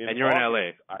 And you're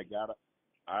August, in LA.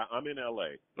 I'm in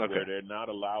LA, okay, where they're not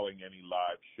allowing any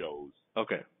live shows.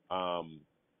 Okay.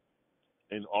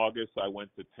 In August, I went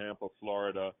to Tampa,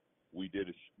 Florida. We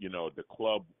did the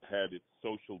club had its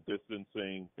social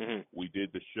distancing. Mm-hmm. We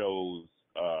did the shows,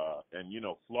 and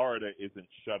Florida isn't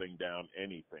shutting down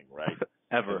anything, right?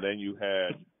 Ever. And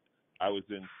then I was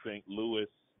in St. Louis,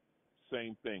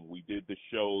 same thing. We did the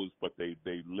shows, but they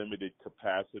limited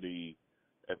capacity,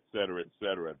 et cetera, et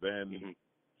cetera. Then,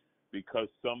 because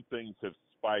some things have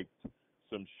spiked,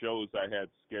 some shows I had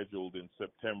scheduled in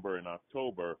September and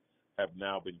October have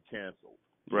now been canceled.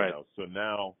 Right. So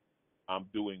now I'm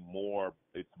doing more.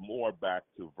 It's more back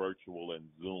to virtual and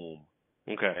Zoom.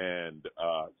 Okay. And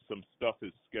some stuff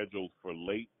is scheduled for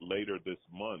later this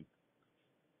month,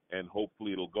 and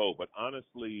hopefully it'll go. But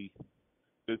honestly,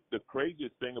 the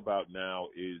craziest thing about now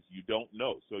is you don't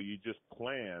know. So you just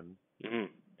plan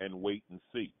and wait and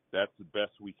see. That's the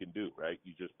best we can do, right?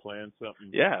 You just plan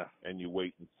something and you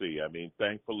wait and see. I mean,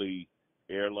 thankfully,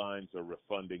 airlines are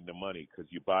refunding the money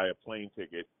because you buy a plane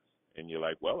ticket and you're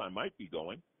like, well, I might be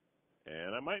going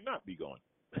and I might not be going.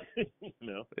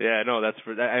 Yeah, no, that's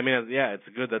for. I mean, yeah, it's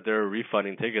good that they're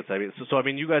refunding tickets. I mean, so I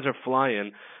mean, you guys are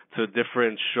flying to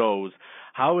different shows.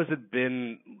 How has it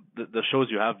been? The shows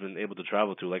you have been able to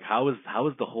travel to, like, how is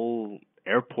the whole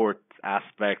airport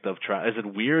aspect of travel? Is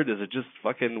it weird? Is it just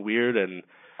fucking weird? And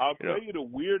I'll tell you the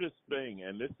weirdest thing,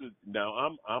 and this is now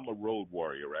I'm a road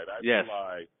warrior, right? I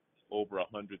fly over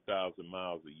 100,000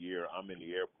 miles a year. I'm in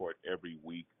the airport every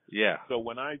week. Yeah. So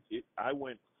when I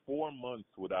went 4 months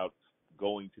without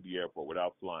going to the airport,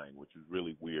 without flying, which is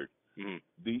really weird.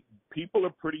 The people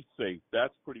are pretty safe.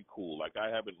 That's pretty cool. Like, I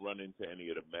haven't run into any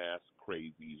of the mass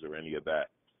crazies or any of that.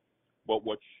 But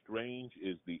what's strange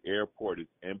is the airport is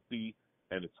empty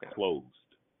and it's closed.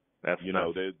 That's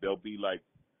there'll be like,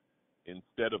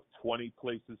 instead of 20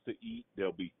 places to eat,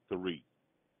 there'll be 3.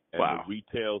 And the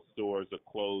retail stores are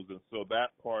closed. And so that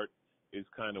part is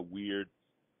kind of weird.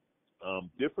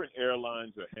 Different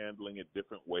airlines are handling it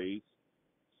different ways.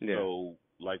 Yeah. So,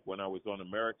 like when I was on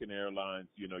American Airlines,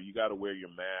 you got to wear your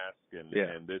mask and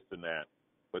this and that.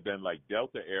 But then, like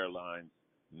Delta Airlines,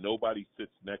 nobody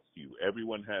sits next to you.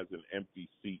 Everyone has an empty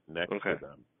seat next to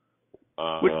them.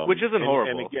 Which isn't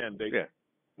horrible. And again,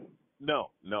 not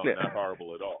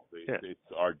horrible at all. It's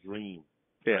our dream,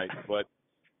 right? But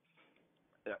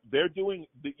they're doing.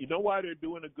 You know why they're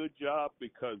doing a good job?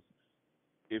 Because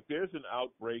if there's an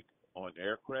outbreak on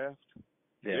aircraft,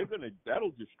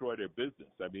 that'll destroy their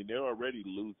business. I mean, they're already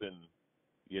losing,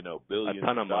 billions a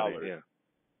ton of of dollars. money. Yeah.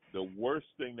 The worst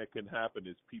thing that can happen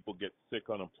is people get sick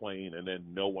on a plane and then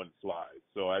no one flies.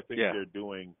 So I think they're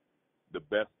doing the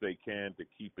best they can to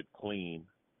keep it clean.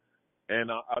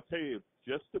 And I'll tell you,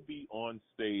 just to be on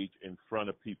stage in front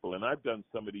of people, and I've done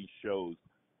some of these shows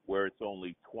where it's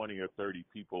only 20 or 30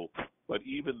 people, but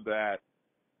even that,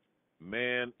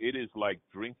 man, it is like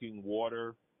drinking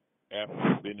water after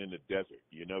you've been in the desert.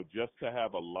 You know, just to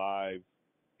have a live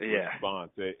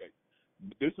response.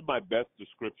 This is my best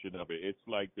description of it. It's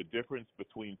like the difference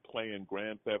between playing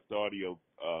Grand Theft Audio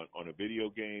on a video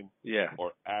game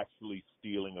or actually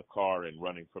stealing a car and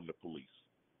running from the police.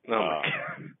 Oh,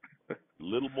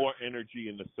 little more energy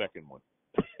in the second one.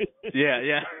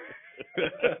 Yeah,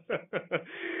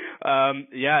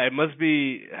 it must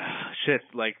be shit.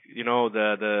 Like, you know,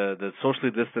 the socially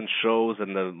distanced shows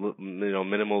and the, you know,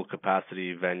 minimal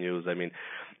capacity venues. I mean,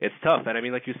 it's tough. And I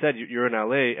mean, like you said, you're in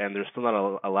LA and they're still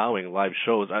not allowing live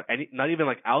shows. Not even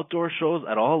like outdoor shows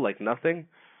at all. Like nothing.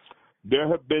 There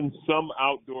have been some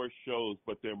outdoor shows,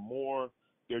 but they're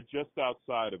just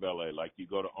outside of LA. Like you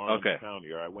go to Orange County,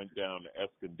 or I went down to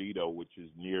Escondido, which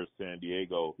is near San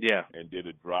Diego, and did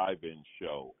a drive-in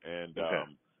show. And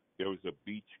there was a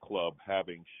beach club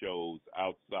having shows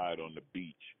outside on the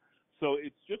beach. So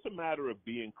it's just a matter of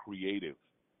being creative.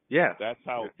 Yeah. That's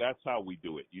how we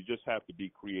do it. You just have to be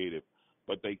creative.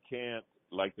 But they can't,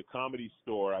 like the Comedy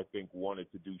Store, I think,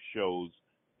 wanted to do shows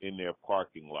in their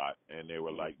parking lot, and they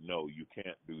were like, no, you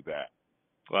can't do that.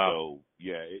 Wow. So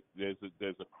yeah,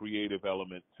 there's a creative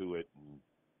element to it,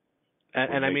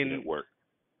 and I mean, it work.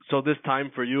 So this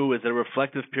time for you, is it a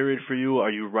reflective period for you?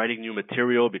 Are you writing new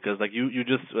material? Because like you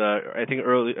just I think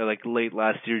late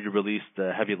last year you released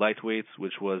Heavy Lightweights,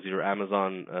 which was your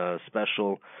Amazon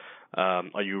special.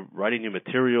 Are you writing new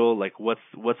material? Like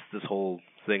what's this whole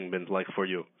thing been like for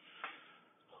you?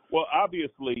 Well,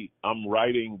 obviously I'm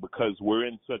writing because we're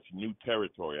in such new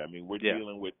territory. I mean, we're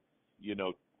dealing with, you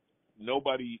know,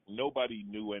 nobody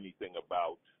knew anything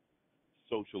about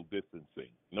social distancing.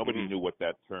 Nobody knew what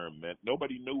that term meant.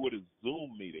 Nobody knew what a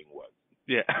Zoom meeting was.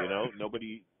 Yeah. You know,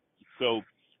 nobody. So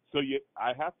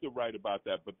I have to write about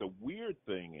that. But the weird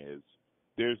thing is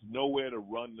there's nowhere to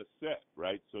run the set,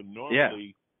 right? So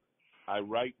normally I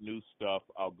write new stuff.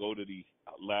 I'll go to the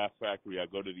Laugh Factory. I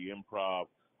go to the Improv.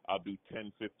 I'll do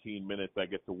 10, 15 minutes. I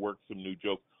get to work some new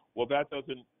jokes. Well, that's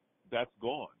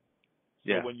gone.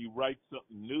 So when you write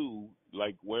something new,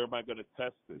 like where am I going to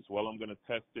test this? Well, I'm going to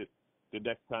test it the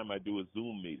next time I do a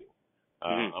Zoom meeting.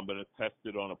 I'm going to test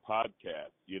it on a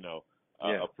podcast. You know,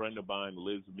 a friend of mine,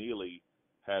 Liz Mealy,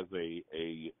 has a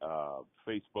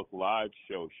Facebook Live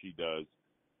show she does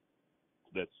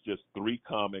that's just 3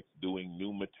 comics doing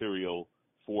new material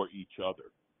for each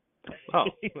other. Oh,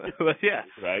 yeah.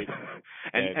 Right?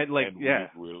 And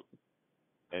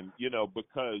you know,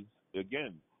 because,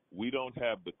 again, we don't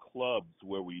have the clubs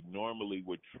where we normally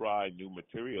would try new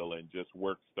material and just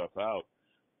work stuff out.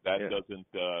 That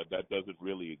doesn't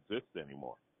really exist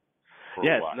anymore.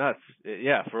 It's nuts.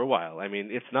 Yeah, for a while. I mean,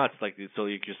 it's nuts. Like, so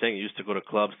you're saying you used to go to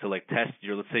clubs to like test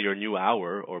your, let's say, your new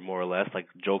hour, or more or less, like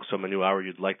jokes from a new hour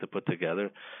you'd like to put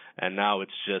together, and now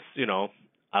it's just up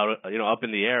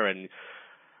in the air. And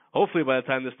hopefully by the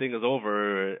time this thing is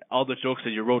over, all the jokes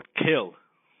that you wrote kill.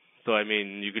 So I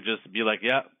mean, you could just be like,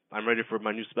 yeah, I'm ready for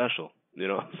my new special, you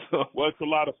know. So. Well, it's a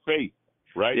lot of faith,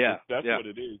 right? Yeah, that's what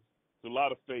it is. It's a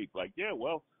lot of faith. Like,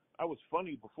 well, I was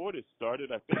funny before this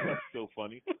started. I think I'm still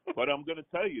funny. But I'm going to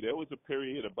tell you, there was a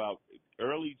period about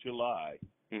early July.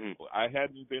 I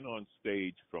hadn't been on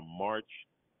stage from March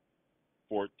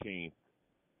 14th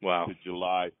to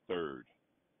July 3rd.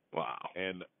 Wow.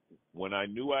 And when I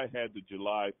knew I had the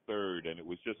July 3rd, and it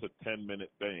was just a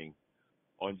 10-minute thing,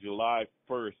 on July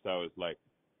 1st, I was like,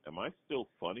 am I still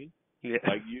funny? Yeah.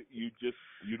 Like you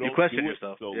don't question do it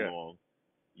yourself. so long.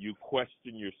 You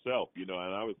question yourself, you know.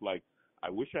 And I was like, I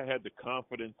wish I had the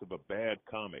confidence of a bad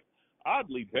comic.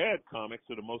 Oddly, bad comics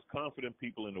are the most confident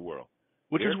people in the world.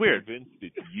 Which is weird.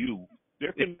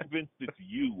 They're convinced it's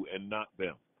you and not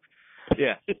them.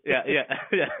 Yeah.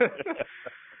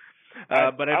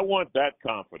 But I want that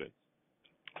confidence.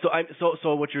 So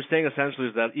what you're saying essentially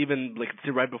is that even like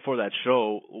right before that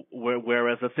show,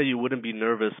 whereas let's say you wouldn't be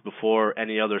nervous before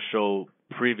any other show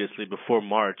previously, before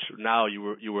March, now you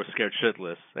were scared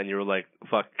shitless, and you were like,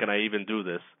 fuck, can I even do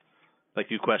this? Like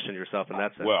you question yourself in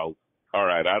that sense. Well, all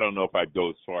right, I don't know if I'd go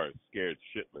as far as scared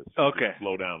shitless. Okay, just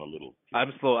slow down a little.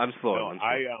 I'm slow. No,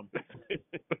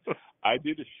 I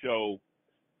did a show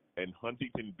in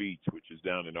Huntington Beach, which is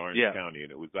down in Orange County,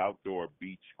 and it was outdoor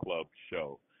beach club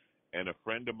show. And a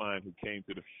friend of mine who came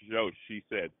to the show, she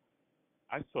said,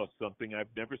 I saw something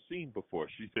I've never seen before.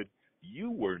 She said,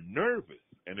 you were nervous.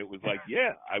 And it was like,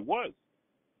 yeah, I was.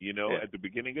 You know, at the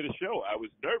beginning of the show, I was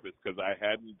nervous because I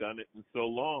hadn't done it in so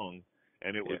long.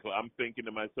 And it was, I'm thinking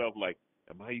to myself, like,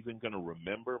 am I even going to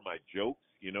remember my jokes?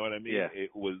 You know what I mean? Yeah.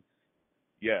 It was,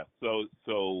 so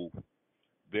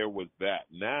there was that.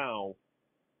 Now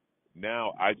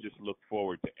I just look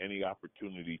forward to any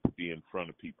opportunity to be in front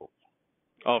of people.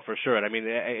 Oh, for sure. And I mean,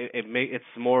 it's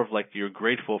more of like you're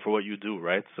grateful for what you do,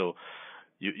 right? So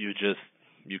you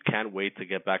can't wait to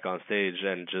get back on stage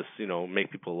and just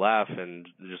make people laugh and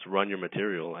just run your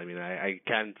material. I mean, I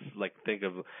can't like think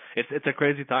of it's a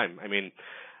crazy time. I mean,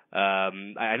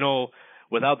 I know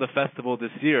without the festival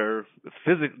this year,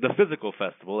 the physical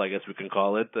festival, I guess we can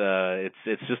call it.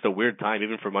 It's just a weird time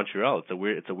even for Montreal.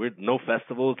 It's a weird no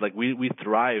festivals. Like we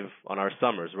thrive on our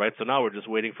summers, right? So now we're just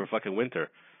waiting for fucking winter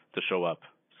to show up.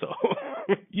 So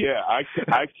yeah,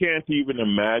 I can't even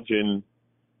imagine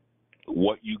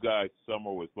what you guys'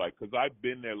 summer was like, because I've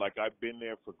been there. Like I've been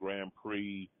there for Grand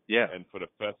Prix, and for the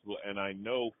festival, and I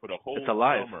know for the whole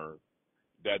summer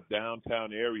that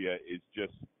downtown area is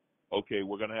just okay.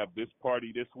 We're gonna have this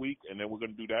party this week, and then we're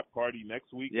gonna do that party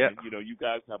next week. Yeah, and, you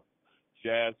guys have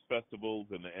jazz festivals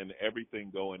and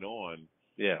everything going on.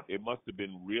 Yeah, it must have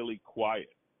been really quiet.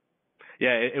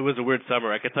 Yeah, it was a weird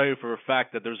summer. I can tell you for a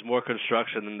fact that there's more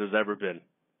construction than there's ever been.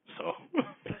 So,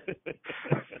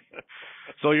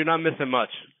 so you're not missing much,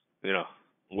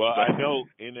 Well, I know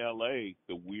in LA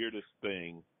the weirdest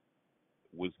thing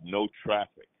was no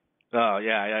traffic. Oh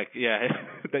yeah.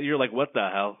 That you're like, what the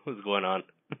hell is going on?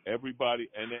 Everybody,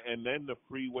 and then the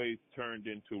freeways turned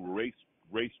into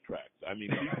racetracks. I mean,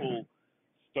 people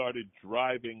started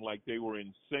driving like they were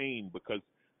insane because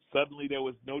suddenly there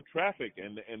was no traffic,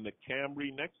 and the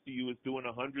Camry next to you is doing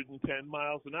 110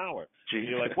 miles an hour. And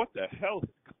you're like, what the hell is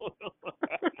going on?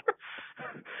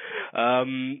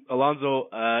 Alonzo,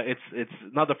 it's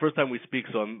not the first time we speak,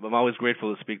 so I'm always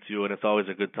grateful to speak to you, and it's always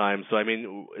a good time. So, I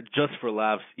mean, just for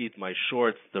laughs, Eat My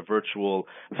Shorts, the virtual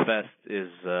fest is,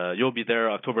 you'll be there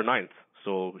October 9th,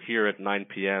 so here at 9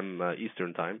 p.m.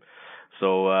 Eastern Time.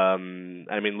 So, I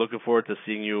mean, looking forward to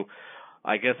seeing you,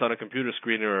 I guess, on a computer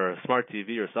screen or a smart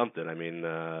TV or something. I mean,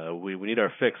 we need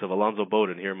our fix of Alonzo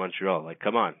Bodden here in Montreal. Like,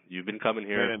 come on, you've been coming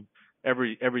here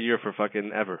every year for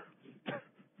fucking ever.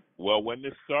 Well, when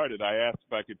this started, I asked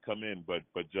if I could come in, but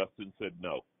Justin said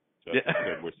no. Justin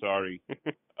said, we're sorry,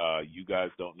 you guys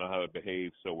don't know how to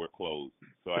behave, so we're closed.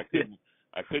 So I couldn't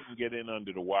get in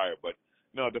under the wire. But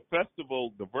no, the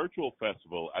festival, the virtual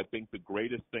festival, I think the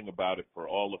greatest thing about it for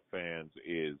all the fans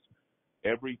is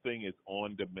everything is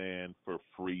on demand for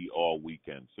free all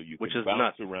weekend. So you can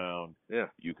bounce around. Yeah.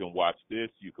 You can watch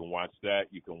this, you can watch that,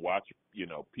 you can watch,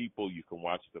 people, you can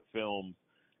watch the films.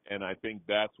 And I think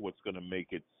that's what's going to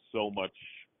make it so much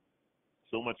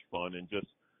fun and just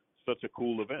such a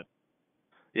cool event.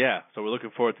 Yeah, so we're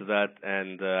looking forward to that.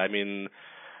 And I mean,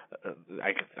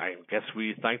 I guess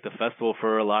we thank the festival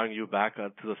for allowing you back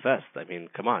to the fest. I mean,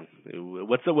 come on,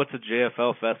 what's a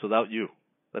JFL fest without you?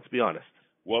 Let's be honest.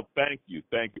 Well, thank you.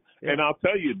 Yeah. And I'll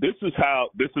tell you, this is how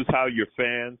your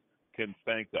fans can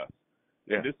thank us.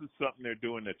 Yeah. And this is something they're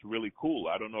doing that's really cool.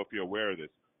 I don't know if you're aware of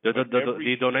this. The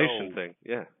donation thing,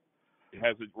 yeah.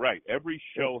 Has it right. Every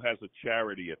show has a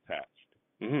charity attached.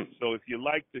 Mm-hmm. So if you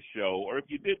like the show, or if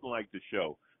you didn't like the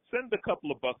show, send a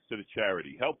couple of bucks to the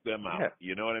charity. Help them out. Yeah.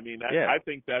 You know what I mean? I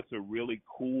think that's a really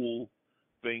cool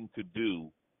thing to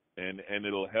do, and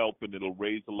it'll help, and it'll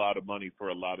raise a lot of money for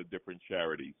a lot of different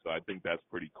charities. So I think that's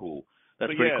pretty cool.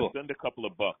 That's pretty cool. Send a couple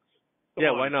of bucks. Come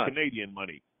on, why not? Canadian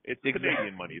money. It's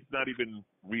Canadian money. It's not even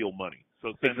real money.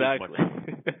 So send as much.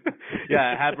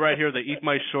 Yeah, I have right here the Eat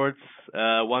My Shorts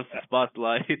wants the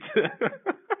spotlight.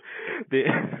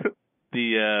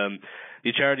 The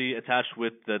charity attached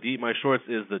with the Eat My Shorts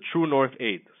is the True North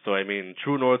 8. So I mean,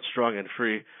 True North, strong and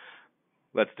free.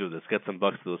 Let's do this. Get some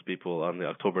bucks to those people on the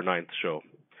October 9th show.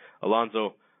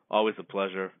 Alonzo, always a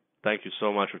pleasure. Thank you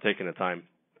so much for taking the time.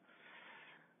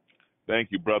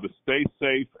 Thank you, brother. Stay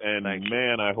safe, and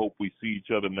man, I hope we see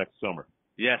each other next summer.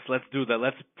 Yes, let's do that.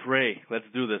 Let's pray. Let's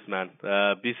do this, man.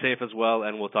 Be safe as well,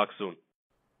 and we'll talk soon.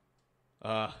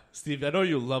 Steve, I know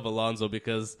you love Alonzo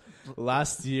because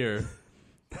last year,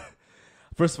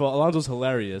 first of all, Alonzo's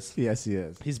hilarious. Yes, he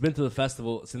is. He's been to the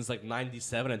festival since like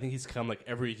 97. I think he's come like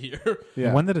every year.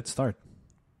 Yeah. When did it start?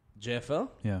 JFL?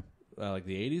 Yeah. Like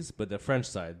the 80s, but the French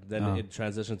side. Then it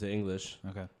transitioned to English.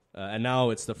 Okay. And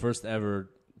now it's the first ever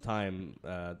time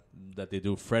that they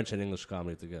do French and English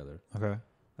comedy together. Okay.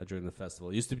 During the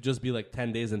festival. It used to just be like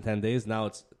 10 days and 10 days. Now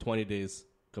it's 20 days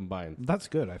combined. That's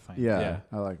good, I find. Yeah,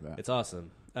 I like that. It's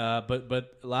awesome.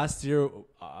 But last year,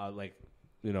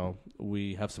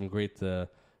 we have some great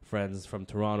friends from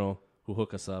Toronto who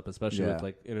hook us up, especially with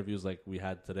like interviews like we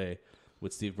had today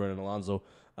with Steve Bryne and Alonzo.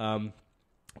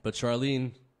 But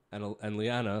Charlene and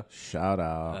Liana, shout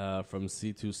out from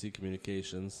C2C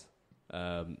Communications,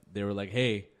 they were like,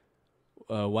 "Hey,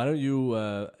 why don't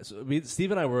you?"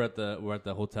 Steve and I were at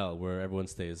the hotel where everyone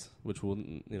stays, which we'll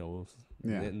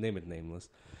name it nameless.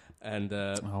 And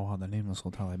wow, the nameless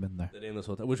hotel. I've been there. the nameless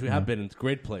hotel, which we have been in.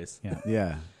 Great place. Yeah.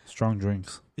 Yeah. Strong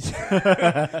drinks.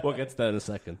 We'll get to that in a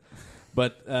second.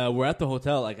 But we're at the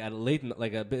hotel, like at late,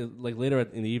 like a bit, like later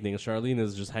in the evening. Charlene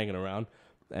is just hanging around,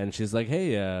 and she's like,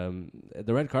 "Hey,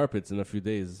 the red carpet's in a few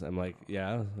days." I'm like,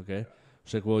 "Yeah, okay."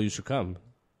 She's like, "Well, you should come."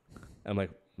 I'm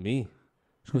like, "Me?"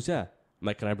 She goes, "Yeah." I'm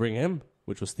like, "Can I bring him?"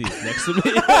 Which was Steve next to me.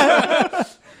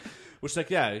 Which like,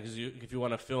 yeah, because if you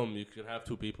want to film, you can have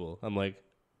two people. I'm like,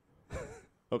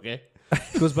 okay.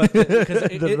 Because but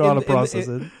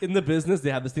in the business,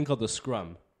 they have this thing called the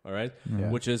scrum. All right,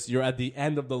 which is you're at the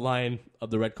end of the line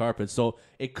of the red carpet, so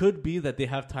it could be that they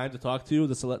have time to talk to you,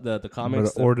 the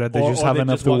comics, or that they just have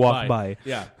enough to walk by.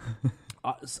 Yeah,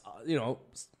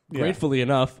 gratefully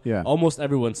enough, almost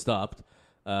everyone stopped,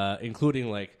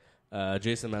 including like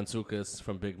Jason Mantzoukas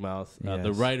from Big Mouth,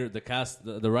 the writer,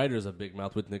 the writers of Big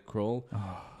Mouth with Nick Kroll,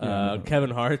 Kevin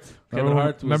Hart.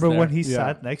 Remember when he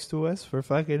sat next to us for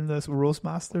fucking this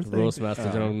Roastmaster thing?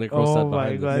 Roastmaster, Nick Kroll sat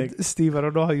behind us. Oh my god, Steve! I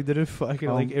don't know how you didn't fucking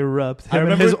like erupt. I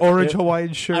remember his orange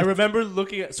Hawaiian shirt. I remember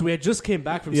looking at. So we had just came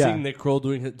back from seeing Nick Kroll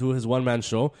do his one man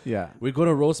show. Yeah, we go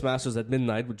to Roastmasters at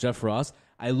midnight with Jeff Ross.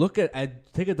 I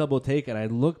take a double take and I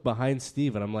look behind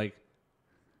Steve and I'm like,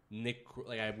 I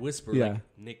whisper, like,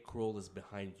 Nick Kroll is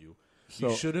behind you. So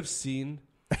you should have seen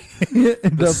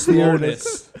the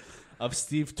slowness of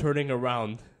Steve turning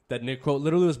around. That Nick Kroll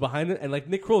literally was behind it, and like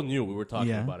Nick Kroll knew we were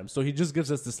talking about him, so he just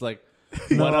gives us this like,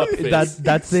 "What up?" face.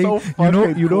 That thing, so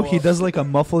you know, he does like a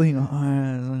muffling.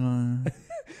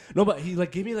 No, but he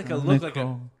like gave me like a look, like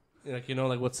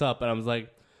like what's up, and I was like,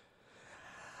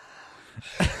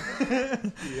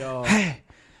 Yo. Hey.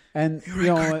 And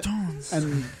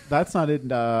and that's not it.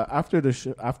 After the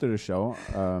show,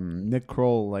 Nick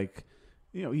Kroll, like,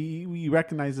 he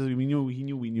recognizes. We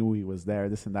knew he was there.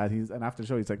 This and that. And after the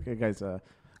show, he's like, "Hey guys,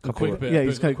 come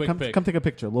take a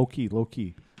picture, low key."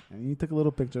 And he took a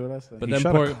little picture with us. But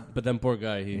then poor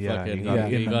guy, he got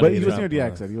but he was near the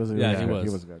exit. He was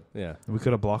good. Yeah, we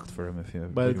could have blocked for him if you.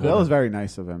 But that was very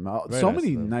nice of him. So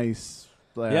many nice.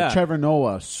 Trevor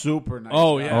Noah, super nice.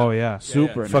 Oh yeah,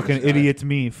 super nice. Fucking idiot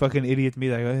me.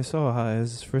 Like, I saw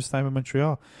his first time in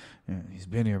Montreal. Yeah, he's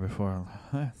been here before.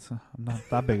 I'm not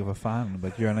that big of a fan,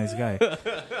 but you're a nice guy.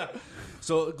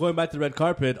 So going back to the red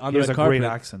carpet, he has a great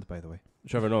accent, by the way.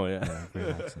 Trevor Noah, yeah, great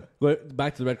accent. Going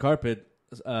back to the red carpet,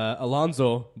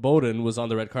 Alonzo Bodden was on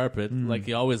the red carpet like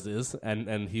he always is,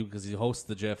 and because he hosts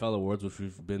the JFL Awards, which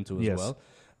we've been to as well.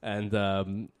 And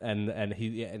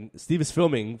Steve is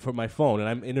filming from my phone, and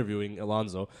I'm interviewing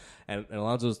Alonzo, and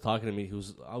Alonzo's talking to me. He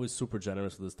was always super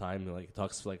generous with his time. Like he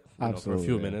talks like for a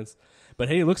few minutes, but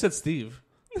he looks at Steve,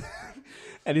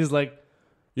 and he's like,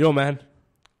 "Yo, man,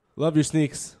 love your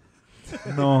sneaks."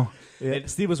 No, and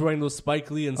Steve was wearing those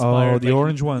Spike Lee inspired, the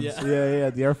orange ones.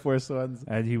 Yeah, the Air Force ones.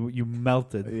 And you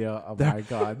melted. Yeah, my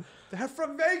god. They're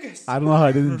from Vegas. I don't know how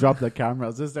I didn't drop the camera. I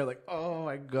was just there like, oh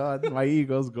my god, my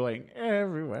ego's going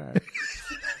everywhere.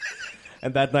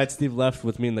 And that night, Steve left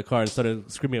with me in the car and started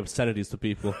screaming obscenities to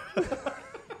people.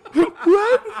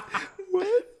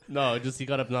 What? No, just he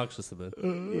got obnoxious a bit.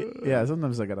 Yeah,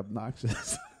 sometimes I get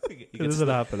obnoxious. It doesn't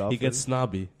happen often. He gets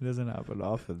snobby. It doesn't happen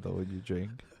often though when you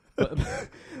drink.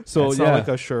 So it's not like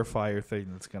a surefire thing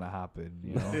that's gonna happen,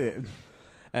 you know.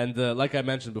 And like I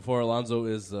mentioned before, Alonzo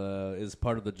is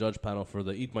part of the judge panel for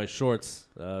the Eat My Shorts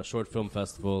short film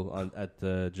festival at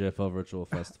the JFL Virtual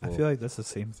Festival. I feel like that's the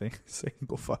same thing. Saying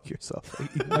go fuck yourself.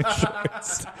 Like, Eat My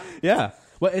Shorts. Yeah.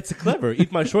 Well, it's clever.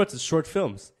 Eat My Shorts is short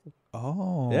films.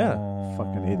 Oh. Yeah.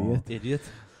 Fucking idiot.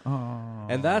 Oh.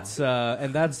 And that's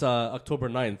October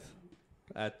 9th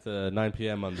at 9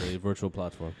 p.m. on the virtual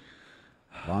platform.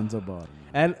 Alonzo Bodden.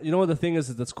 And you know what the thing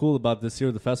is that's cool about this year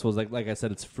of the festival is like I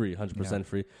said, it's free, 100%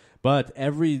 free. But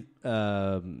every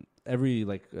I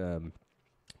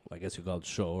guess you call it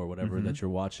show or whatever that you're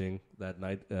watching that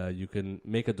night, you can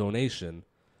make a donation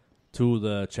to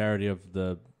the charity of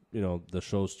the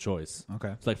show's choice. Okay.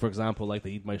 It's like, for example, like the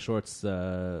Eat My Shorts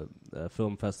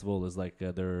film festival is like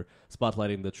they're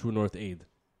spotlighting the True North Aid,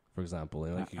 for example,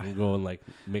 and like you can go and like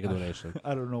make a donation.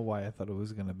 I don't know why I thought it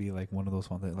was gonna be like one of those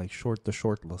ones that like short the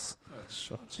shortless.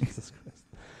 Jesus Christ.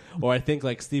 Or I think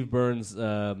like Steve Byrne's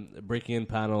Breaking In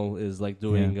panel is like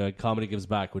doing Comedy Gives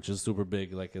Back, which is super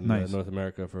big like in North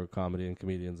America for comedy and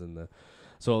comedians, and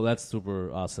so that's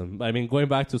super awesome. I mean, going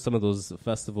back to some of those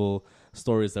festival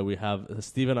stories that we have,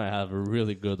 Steve and I have a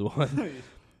really good one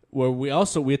where we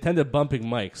attended Bumping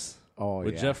Mics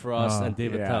with Jeff Ross and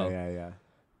David Tell. Yeah.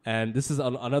 And this is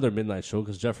another midnight show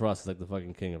because Jeff Ross is like the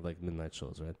fucking king of like midnight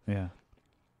shows, right? Yeah.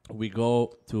 We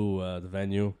go to the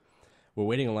venue. We're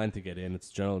waiting in line to get in.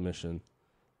 It's general admission.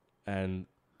 And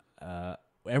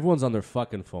everyone's on their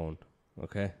fucking phone,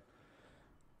 okay?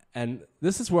 And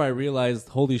this is where I realized,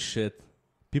 holy shit,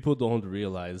 people don't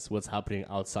realize what's happening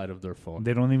outside of their phone.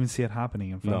 They don't even see it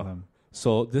happening in front of them.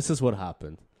 So this is what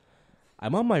happened.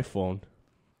 I'm on my phone.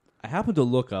 I happen to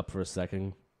look up for a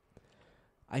second.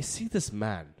 I see this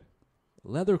man,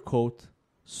 leather coat,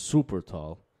 super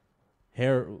tall,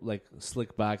 hair like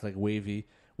slick back, like wavy,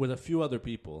 with a few other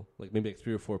people, like maybe like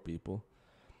 3 or 4 people.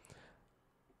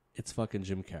 It's fucking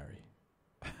Jim Carrey.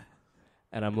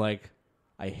 And I'm like,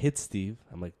 I hit Steve.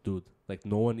 I'm like, dude, like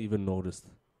no one even noticed.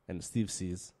 And Steve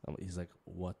sees. He's like,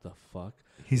 what the fuck?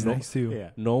 He's next to you. Yeah.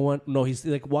 No one. No, he's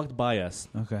like walked by us.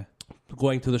 Okay.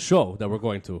 Going to the show that we're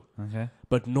going to. Okay.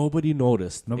 But nobody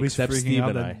noticed. Nobody's except freaking Steve out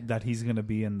and I. that he's going to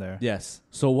be in there. Yes.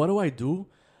 So what do?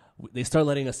 They start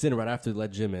letting us in right after they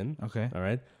let Jim in. Okay. All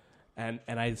right. And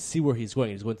I see where he's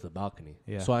going. He's going to the balcony.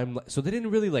 Yeah. So so they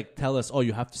didn't really like tell us, oh,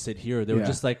 you have to sit here. They were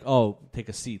just like, oh, take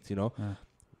a seat, you know.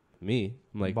 Me,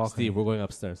 I'm like, Balcony. Steve, we're going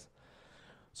upstairs.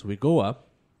 So we go up.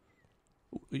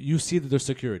 You see that there's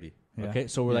security. Yeah. Okay.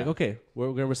 So we're like, okay, we're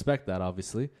going to respect that,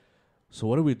 obviously. So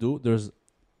what do? There's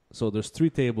 3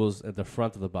 tables at the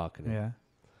front of the balcony. Yeah.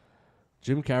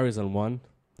 Jim Carrey's on one.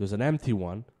 There's an empty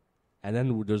one. And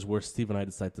then there's where Steve and I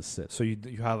decide to sit. So you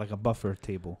had like a buffer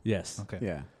table. Yes. Okay.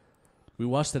 Yeah. We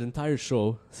watched that entire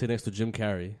show, sitting next to Jim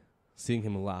Carrey, seeing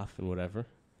him laugh and whatever.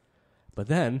 But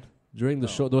then, during the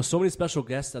show, there were so many special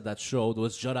guests at that show. There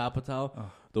was Judd Apatow.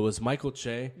 There was Michael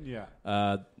Che. Yeah.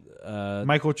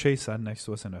 Michael Chase sat next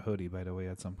to us in a hoodie, by the way,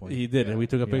 at some point. He did, and we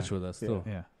took a picture with us, too.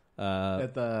 Yeah.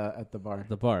 At the bar.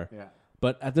 The bar. Yeah.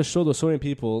 But at the show, there were so many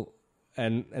people,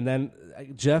 and then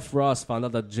Jeff Ross found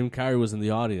out that Jim Carrey was in the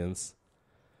audience,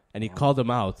 and he called him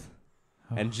out.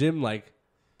 And Jim, like,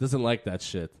 doesn't like that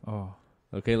shit. Oh.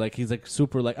 Okay, like he's like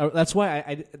super like that's why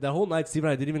I the whole night Steve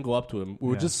and I didn't even go up to him. We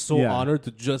were just so honored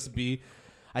to just be.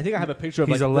 I think I have a picture of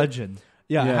he's like a legend.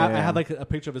 I had like a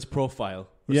picture of his profile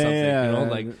or something. You know,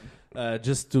 like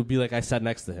just to be like I sat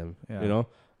next to him. Yeah. You know,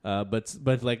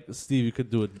 but like Steve, you could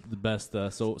do it the best.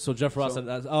 So Jeff Ross said,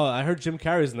 I heard Jim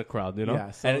Carrey's in the crowd. You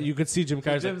know, and you could see Jim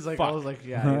Carrey's Jim's like, I was like,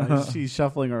 he's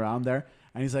shuffling around there.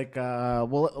 And he's like,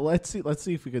 well, let's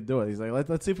see if we could do it. He's like,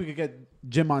 let's see if we could get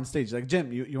Jim on stage. He's like,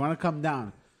 Jim, you want to come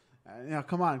down?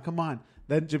 Come on.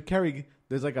 Then Jim Carrey,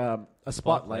 there's like a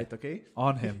spotlight, okay?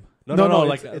 On him. No,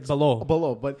 like it's below.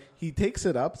 Below, but he takes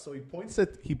it up, so he points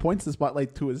the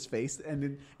spotlight to his face,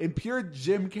 and in pure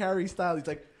Jim Carrey style, he's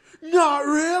like, not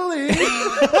really.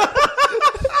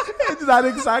 It's that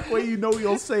exact way you know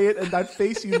he'll say it, and that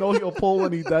face you know he'll pull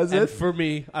when he does And it. for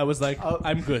me, I was like,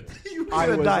 I'm good. You could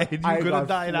have died. You could have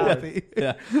died happy.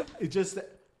 Yeah. It just...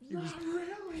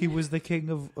 He was the king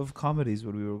of comedies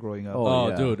when we were growing up. Oh,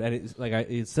 yeah. dude, and it's like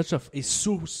he's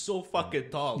so fucking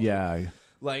tall. Yeah.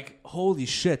 Like holy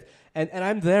shit. And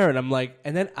I'm there, and I'm like,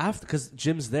 and then after, because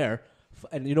Jim's there,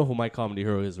 and you know who my comedy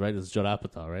hero is, right? It's Judd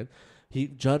Apatow, right?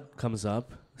 Judd comes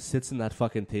up, sits in that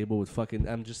fucking table with fucking.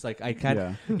 I'm just like, I can't.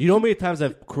 Yeah. You know how many times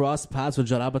I've crossed paths with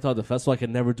Judd Apatow at the festival? I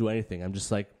can never do anything. I'm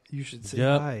just like, You should say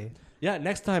Yeah. hi. yeah.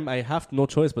 Next time I have no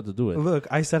choice but to do it. Look,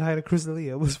 I said hi to Chris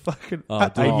D'Elia. It was fucking. Oh, I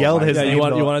dude. yelled his Yeah, name. you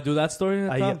though. want to do that story?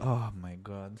 Tom? Oh my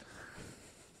god.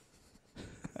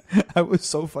 I was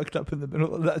so fucked up in the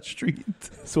middle of that street.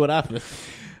 So what happened?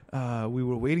 We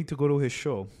were waiting to go to his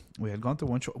show. We had gone to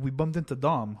one show. We bumped into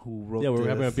Dom, who wrote Yeah, we were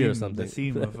having a beer or something. the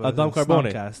theme of Dom the Carbone.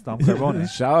 Snobcast, Dom Carbone.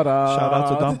 Shout out. Shout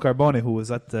out to Dom Carbone, who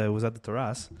was at the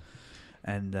terrace,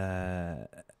 and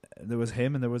there was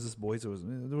him, and there was this boys.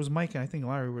 There was Mike, and I think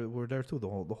Larry were there too. The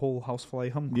whole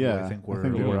Housefly Hum crew, Yeah. I think,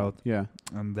 they were out. Yeah.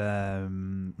 And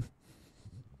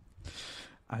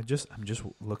I'm just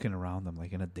looking around. I'm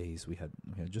like in a daze. We had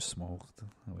just smoked.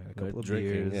 We had a couple of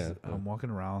drinking, beers. yeah. I'm walking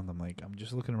around. I'm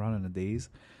just looking around in a daze.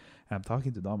 And I'm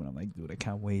talking to Dom, and I'm like, dude, I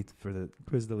can't wait for the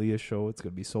Chris D'Elia show. It's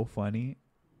gonna be so funny.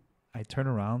 I turn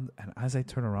around, and as I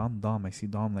turn around, I see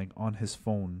Dom like on his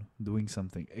phone doing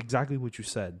something. Exactly what you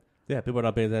said. Yeah, people are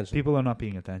not paying attention. People are not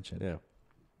paying attention. Yeah.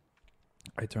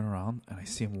 I turn around and I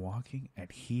see him walking,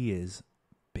 and he is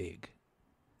big.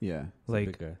 Yeah.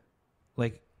 Big guy.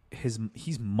 Like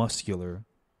he's muscular.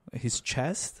 His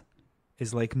chest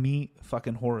is like me,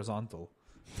 fucking horizontal.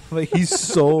 Like he's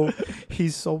so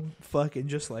fucking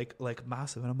just like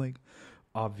massive, and I'm like,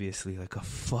 obviously like a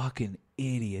fucking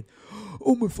idiot.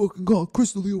 Oh my fucking god,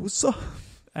 Chris D'Elia, what's up?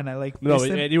 And I like No, pissed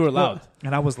him. and you were loud.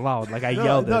 And I was loud, like I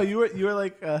yelled. No, it. you were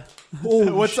like,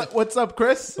 Oh, what's up,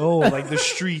 Chris? Oh, like the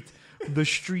street.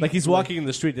 Like he's walking in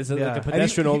the street. It's like a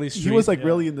pedestrian-only street. He was like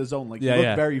really in the zone. Like he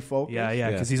looked very focused.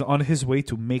 Yeah, because he's on his way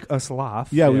to make us laugh.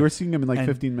 Yeah, we were seeing him in like And-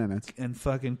 15 minutes. And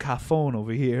fucking Cafone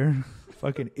over here,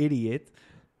 fucking idiot,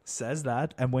 says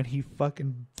that, and when he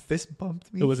fucking fist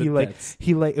bumped me. It was he intense.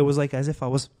 it was like as if I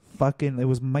was fucking. It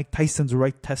was Mike Tyson's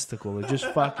right testicle. It just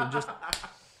fucking just.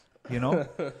 You know,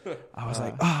 I was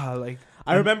like, like.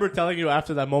 I remember telling you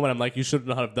after that moment, I'm like, you should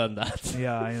not have done that.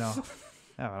 Yeah, I know.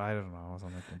 Yeah, but I don't know. I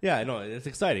wasn't looking. Yeah, I know. It's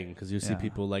exciting because you see Yeah.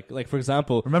 people like for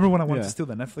example. Remember when I wanted Yeah. to steal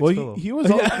the Netflix Well, pillow? he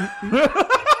was.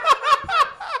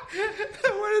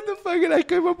 What the fucking? I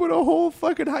came up with a whole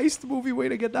fucking heist movie way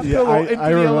to get that Yeah, pillow I into the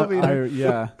remember. elevator.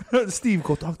 Yeah, Steve,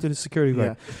 go talk to the security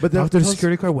guard. yeah. But Talk to the was-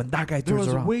 security guard when that guy There turns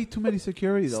was around. way too many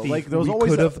security though. Steve, Like there was we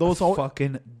always could have those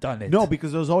fucking done it. no,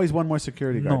 because there was always one more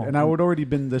security guard, No. and I would already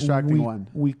been distracting one.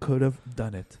 We could have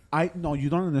done it. No, you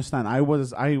don't understand. I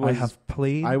was I have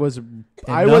played. I was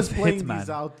enough playing Hitman. these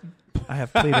out. I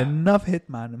have played enough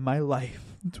Hitman in my life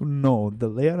to know the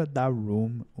layout of that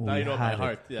room. Now you know my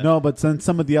heart. Yeah. No, but since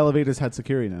some of the elevators had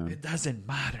security in It doesn't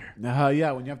matter. them.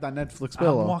 Yeah, when you have that Netflix I'm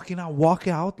pillow. walk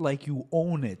out like you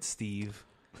own it, Steve.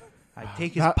 I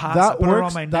take his That- pass, that I put it works-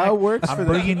 around my that neck. works for I'm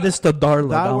the- bringing this to Darla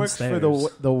That works downstairs.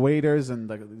 for the waiters and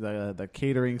the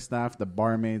catering staff, the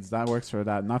barmaids. That works for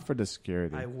that, not for the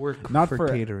security. I work Not for for-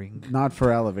 catering. Not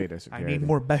for elevator I security. need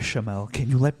more bechamel. Can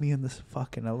you let me in this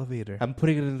fucking elevator? I'm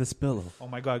putting it in this pillow. Oh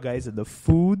my god, guys! And the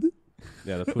food,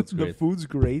 Yeah, the food's the great. food's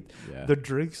great. Yeah. The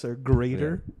drinks are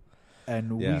greater.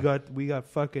 And Yeah. we got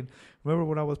fucking. Remember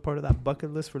when I was part of that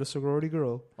bucket list for the sorority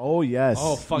girl? Oh yes.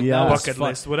 Oh, fuck, yes. that was Bucket fun.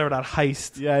 list, whatever that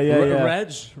heist. Yeah, yeah, yeah.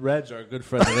 Reg, our good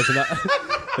friend,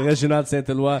 Reginald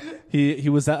Saint-Éloi, he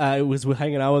was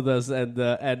hanging out with us,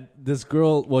 and this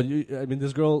girl. Well,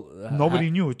 this girl. Nobody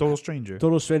knew. Total stranger.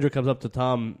 Total stranger comes up to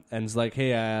Tom and is like,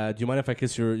 "Hey, do you mind if I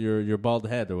kiss your bald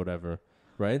head or whatever?"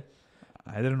 Right?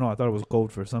 I didn't know. I thought it was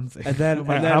code for something. And then-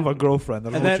 I and then- have a girlfriend.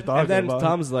 I don't know what you're talking and then about.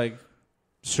 Tom's like,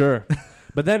 "Sure."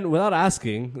 But then, without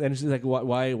asking, then she's like,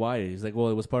 "Why?" He's like, "Well,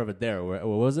 it was part of a dare.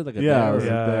 Or was it like a Yeah, dare?" it was a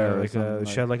dare or like something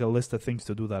she had like a list of things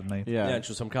to do that night. Yeah. Yeah, and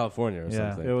she was from California or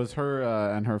Yeah. something. It was her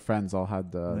and her friends all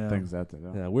had Yeah. things that.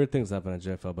 Yeah, weird things happen at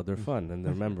JFL, but they're fun and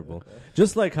they're memorable.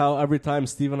 Just like how every time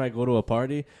Steve and I go to a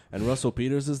party and Russell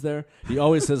Peters is there, he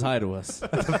always says hi to us.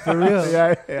 For real.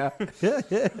 yeah,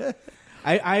 yeah.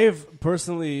 I have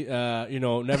personally,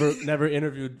 never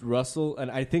interviewed Russell, and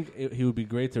I think he would be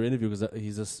great to interview because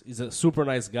he's a super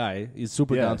nice guy. He's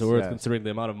super down to earth yes. considering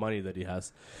the amount of money that he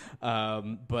has.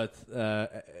 But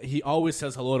he always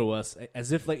says hello to us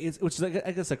as if which is like,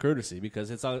 I guess a courtesy because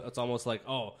it's almost like,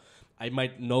 oh, I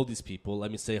might know these people.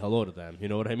 Let me say hello to them. You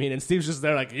know what I mean? And Steve's just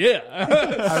there like, yeah.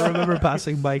 I remember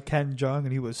passing by Ken Jeong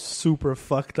and he was super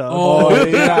fucked up. Oh,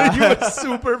 yeah. He was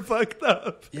super fucked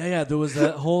up. Yeah. There was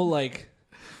that whole like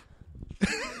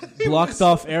blocked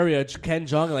off area. Ken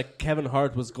Jeong and like Kevin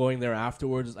Hart was going there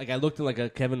afterwards. Like I looked at like a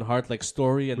Kevin Hart like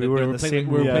story, and We they were were in the playing. same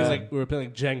We were room. playing Yeah. like we were playing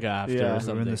like Jenga after Yeah. or We were We were in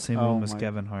something. the same Oh room as my-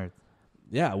 Kevin Hart.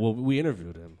 Yeah, well, we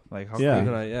interviewed him. Like how Yeah. Steve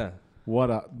cool. and I, yeah.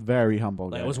 What a very humble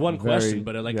guy. Like, it was one Very- question,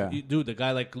 but yeah. dude, the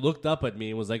guy like looked up at me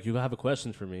and was like, "You have a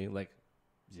question for me?" Like,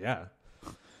 yeah.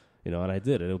 And I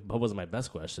did. It wasn't my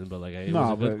best question, but like it was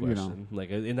No, a good but, you know. question. Like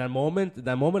in that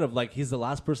moment of like he's the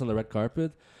last person on the red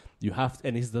carpet, you have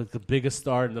and he's the biggest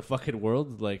star in the fucking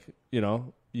world. Like you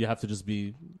have to just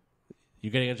be.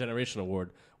 You're getting a generation award.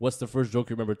 What's the first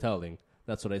joke you remember telling?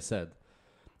 That's what I said.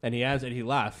 And he answered. He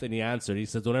laughed and he answered. He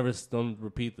said, "Don't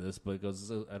repeat this." But it goes,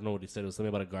 I don't know what he said. It was something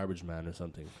about a garbage man or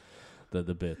something. The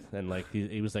bit and like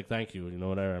he was like, "Thank you,"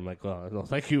 whatever. I'm like, "Oh no,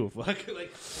 thank you." Fuck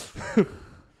like.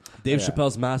 Dave Yeah.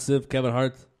 Chappelle's massive. Kevin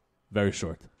Hart, very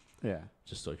short. Yeah.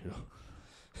 Just so you know.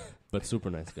 But super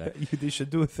nice guy. They should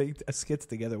do a skit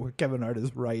together where Kevin Hart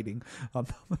is riding on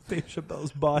top of Dave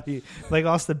Chappelle's body, like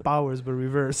Austin Powers, but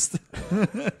reversed.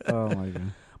 Oh my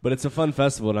god. But it's a fun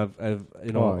festival, and I've Oh,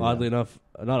 yeah. not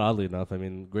oddly enough, I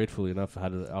mean, gratefully enough,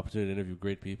 had an opportunity to interview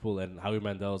great people, and Howie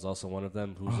Mandel is also one of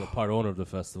them, who's a part owner of the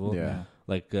festival. Yeah.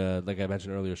 Like I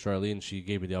mentioned earlier, Charlene, she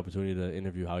gave me the opportunity to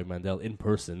interview Howie Mandel in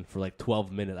person for like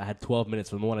 12 minutes. I had 12 minutes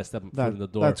from the moment I stepped foot in the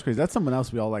door. That's crazy. That's someone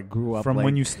else we all like grew up From like,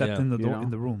 when you stepped yeah. in the You door know? in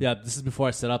the room. Yeah, this is before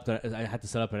I set up. I had to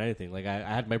set up and anything. Like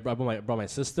I brought my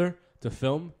sister to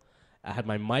film. I had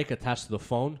my mic attached to the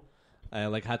phone. I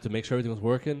like had to make sure everything was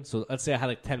working. So let's say I had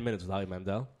like 10 minutes with Howie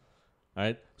Mandel. All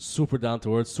right, super down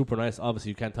to earth, super nice. Obviously,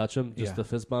 you can't touch him, just Yeah. the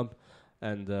fist bump,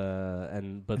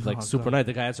 but like Oh, super God. nice.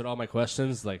 The guy answered all my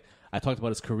questions. Like I talked about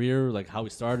his career, like how he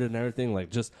started and everything. Like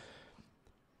just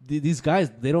these guys,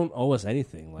 they don't owe us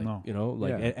anything. Like No.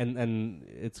 like Yeah. and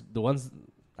it's the ones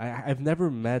I've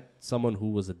never met someone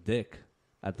who was a dick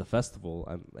at the festival.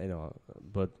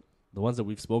 But the ones that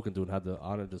we've spoken to and had the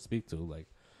honor to speak to, like.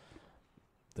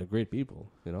 They're great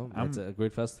people, It's a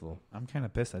great festival. I'm kind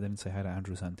of pissed I didn't say hi to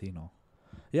Andrew Santino.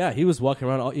 Yeah, he was walking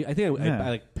around. I think Yeah. I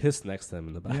like pissed next to him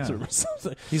in the bathroom Yeah. or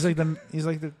something. He's like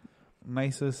the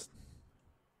nicest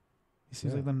He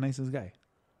seems like the nicest guy.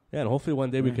 Yeah, and hopefully one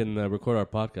day we can record our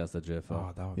podcast at JFL.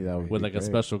 Oh, that would be that would great. with like great. a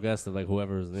special guest of like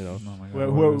whoever's, you know. Oh my God,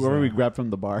 Whoever we grab from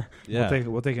the bar. Yeah.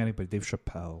 We'll take anybody. Dave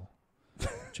Chappelle,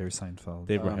 Jerry Seinfeld.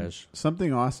 Dave Rahesh.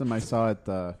 Something awesome I saw at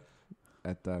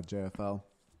JFL,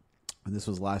 and this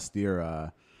was last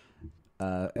year.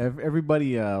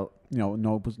 Everybody,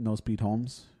 knows Pete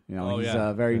Holmes. You know, he's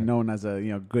very known as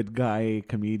a good guy,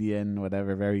 comedian,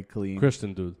 whatever, very clean.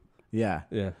 Christian dude. Yeah.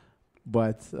 Yeah.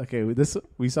 But okay,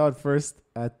 we saw it first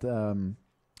at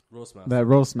Roastmaster. the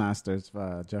Roast Masters.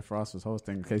 Jeff Ross was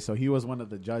hosting. Okay, so he was one of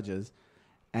the judges,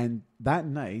 and that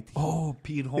night, Oh,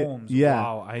 Pete Holmes. yeah.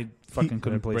 Wow, I fucking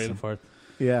couldn't place brain him. fart.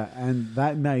 yeah, and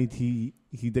that night he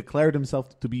declared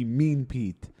himself to be Mean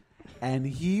Pete, and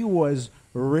he was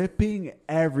ripping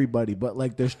everybody, but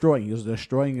like destroying. He was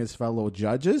destroying his fellow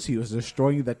judges. He was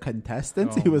destroying the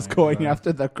contestants. Oh He was my going God.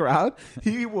 after the crowd.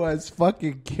 He was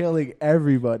fucking killing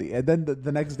everybody. And then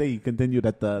the next day he continued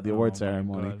at the award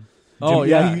ceremony. Oh,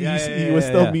 He was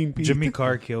still Mean Pete. Jimmy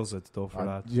Carr kills it though for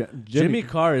that. Jimmy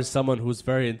Carr is someone who's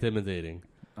very intimidating.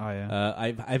 Oh yeah,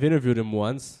 I've interviewed him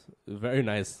once. Very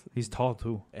nice. he's tall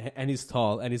too. And he's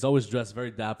tall, and he's always dressed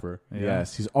very dapper. Yeah.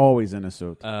 Yes, he's always in a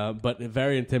suit. But a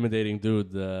very intimidating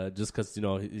dude. Just because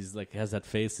he's like he has that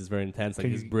face, he's very intense. Like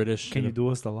he's British. Can you do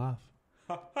us the laugh?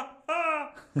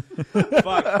 Fuck.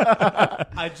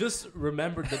 I just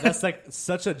remembered that's like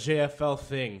such a JFL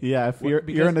thing. Yeah, if you're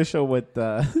in a show with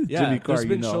Jimmy Carr, there's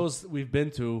been shows we've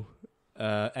been to.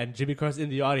 And Jimmy Carr's in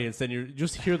the audience, and you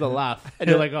just hear the laugh, and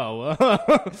you're like, "Oh,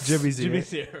 well, Jimmy's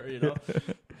here," you know.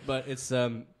 But it's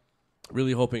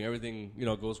really hoping everything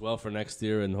goes well for next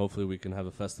year, and hopefully we can have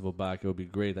a festival back. It would be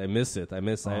great. I miss it. I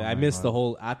miss the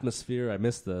whole atmosphere. I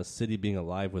miss the city being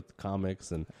alive with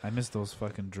comics, and I miss those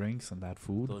fucking drinks and that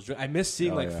food. I miss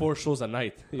seeing 4 shows a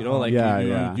night.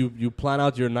 You plan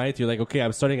out your night. You're like, okay,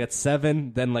 I'm starting at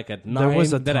 7, then like at 9, There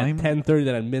was a then time- at 10:30,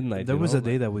 then at midnight. There was a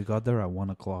day that we got there at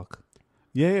 1:00.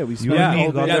 Yeah, we You and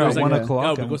me got there at 1 Yeah,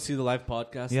 o'clock. we and go see the live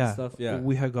podcast and stuff. Yeah,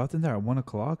 we had gotten there at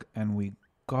 1:00, and we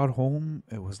got home.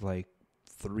 It was like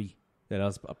 3. yeah, that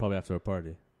was probably after a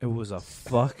party. It was a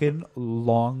fucking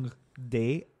long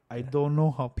day. I don't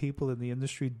know how people in the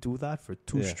industry do that for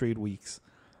 2 straight weeks.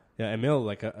 Yeah, Emil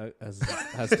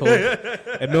has told.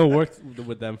 Emil worked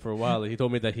with them for a while. He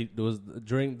told me that it was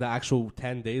during the actual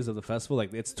 10 days of the festival.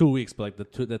 Like it's 2 weeks, but like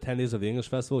the 10 days of the English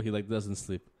festival, he like doesn't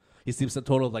sleep. He sleeps a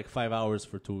total of like 5 hours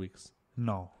for 2 weeks.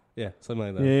 No. Yeah,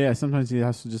 something like that. Yeah. Sometimes he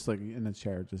has to just like in a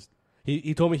chair, just.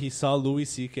 He told me he saw Louis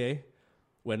C.K.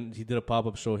 when he did a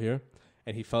pop-up show here,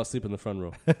 and he fell asleep in the front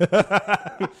row.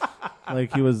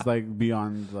 Like he was like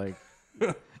beyond like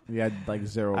he had like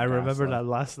zero. I gas remember left. that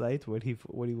last night when he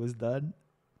was done.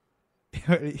 he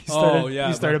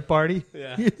but- started party.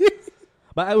 Yeah,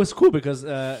 but it was cool because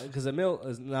Emil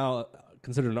is now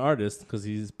considered an artist because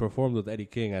he's performed with Eddie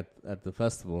King at the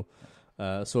festival.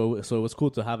 So it was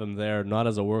cool to have him there, not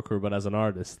as a worker but as an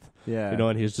artist. Yeah,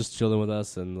 And he's just chilling with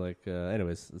us, and like,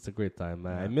 anyways, it's a great time.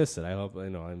 I miss it. I hope I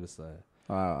miss.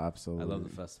 absolutely. I love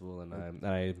the festival, and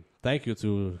I thank you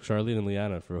to Charlene and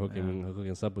Liana for hooking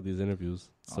us up with these interviews.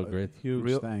 It's so great.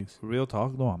 Huge thanks. Real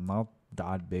talk though, I'm not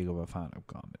that big of a fan of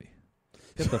comedy.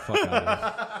 Get the fuck out of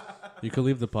here. You can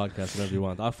leave the podcast whenever you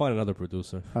want. I'll find another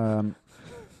producer.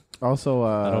 Also,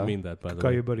 I don't mean that, by the Call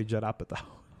way. your buddy Judd Apatow.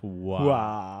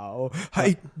 Wow.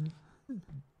 Hi.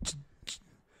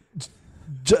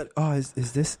 Judd. Oh, is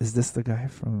this the guy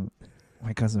from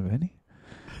My Cousin Vinny?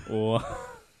 Wow.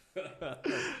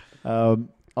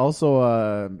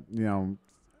 Also,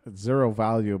 zero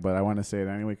value, but I want to say it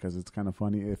anyway because it's kind of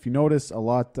funny. If you notice a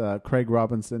lot, Craig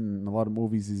Robinson, in a lot of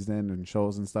movies he's in and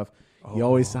shows and stuff, he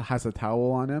always has a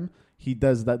towel on him. He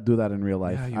does do that in real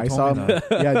life. Yeah, you I told saw me him.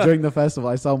 that. During the festival,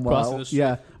 I saw him. Crossing the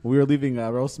street. We were leaving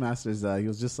Roast Masters. He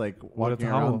was just like walking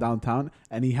towel. around downtown,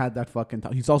 and he had that fucking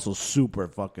towel. He's also super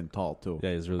fucking tall too.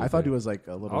 Yeah, he's really I thought big. he was like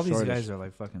a little. All these shortish. guys are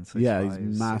like fucking 6'5", Yeah,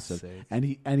 he's massive,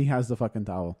 6'6". and he has the fucking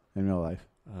towel in real life.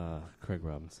 Craig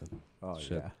Robinson. Oh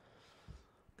Shit. yeah.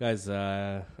 Guys,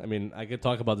 I could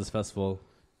talk about this festival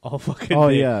all fucking Oh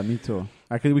day. yeah, me too.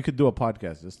 We could do a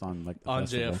podcast just on like the On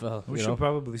festival. JFL. We should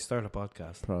probably start a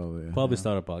podcast. Probably. Yeah. Probably Yeah.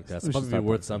 start a podcast. We It's should probably start a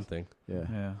worth podcast. something. Yeah.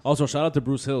 Yeah. Also, shout out to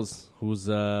Bruce Hills, who's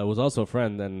was also a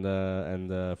friend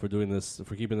and for doing this,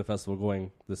 for keeping the festival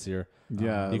going this year.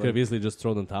 Yeah. He could have easily just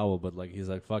thrown the towel, but like he's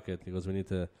like, fuck it. He goes, we need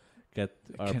to get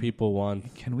our people one.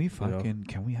 Can we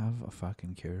have a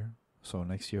fucking cure? So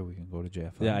next year we can go to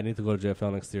JFL. Yeah, I need to go to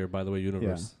JFL next year. By the way,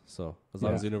 Universe. Yeah. So as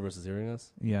long Yeah. as Universe is hearing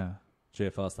us, Yeah.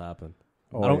 JFL has to happen.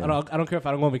 Oh, I don't care if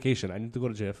I don't go on vacation. I need to go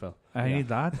to JFL. I need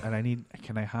that, and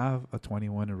can I have a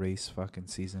 21 race fucking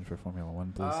season for Formula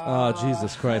One, please? Oh,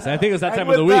 Jesus Christ. I think it's that time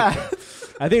of the week.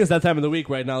 I think it's that time of the week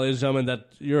right now, ladies and gentlemen, that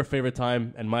your favorite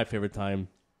time and my favorite time.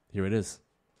 Here it is.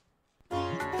 The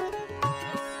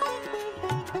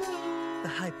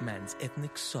Hype Man's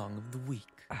Ethnic Song of the Week.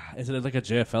 Is it like a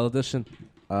JFL edition?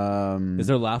 Is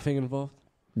there laughing involved?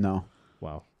 No.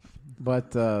 Wow.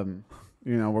 But,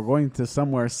 we're going to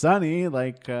somewhere sunny,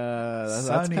 like... that's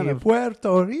Sunny kind of...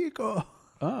 Puerto Rico.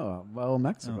 Oh, well,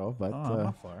 Mexico, but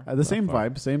not far. the same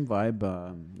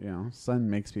vibe. Sun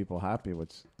makes people happy,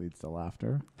 which leads to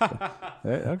laughter.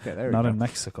 Okay, there we Not go. in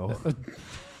Mexico.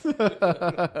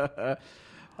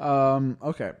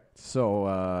 Okay,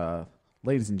 so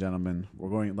ladies and gentlemen, we're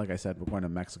going to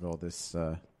Mexico this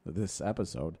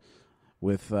episode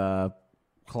with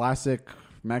classic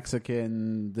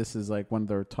Mexican. This is like one of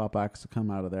their top acts to come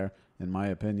out of there, in my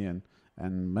opinion,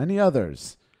 and many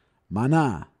others.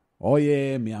 Maná,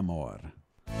 oye mi amor.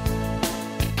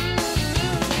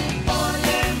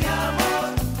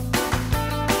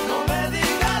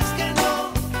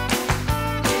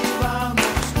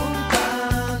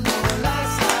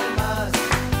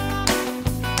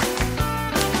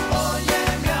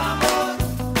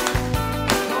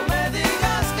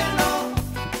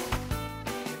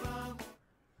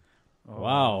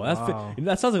 Wow.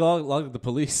 That sounds like a lot like the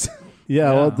Police.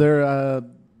 Yeah, well, they're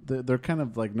kind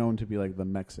of like known to be like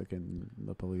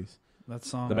the Police. That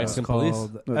song The Mexican is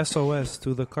called SOS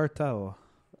to the Cartel.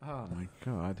 Oh my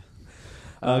God.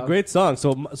 Great song.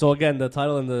 So again, the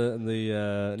title and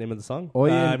the name of the song?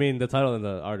 The title and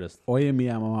the artist. Oye mi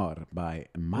amor by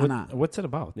Maná. What's it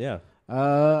about? Yeah.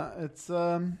 It's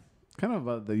kind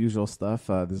of the usual stuff.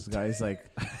 This guy's like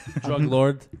Drug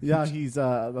lord. Yeah, he's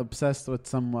obsessed with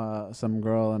some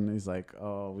girl, and he's like,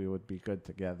 "Oh, we would be good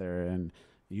together," and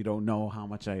you don't know how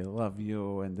much I love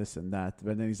you, and this and that.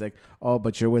 But then he's like, "Oh,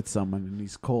 but you're with someone, and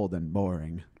he's cold and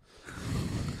boring."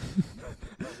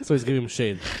 So he's giving him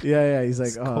shade. Yeah. He's like,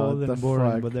 It's "Oh, cold the and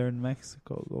boring, fuck?" but they're in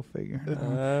Mexico. Go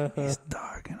figure. He's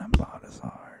dark and about his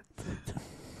heart.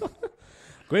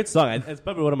 Great song. It's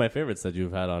probably one of my favorites that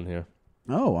you've had on here.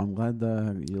 Oh, I'm glad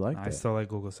you liked it. I still like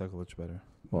Gogo Sekulic better.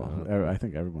 Well, I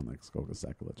think everyone likes Gogo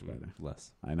Sekulic better.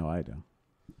 Less. I know I do.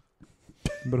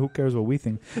 But who cares what we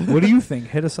think? What do you think?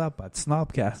 Hit us up at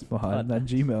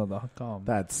snobcastpod@gmail.com.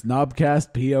 That's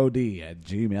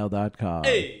snobcastpod@gmail.com.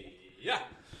 Hey, yeah.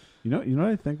 You know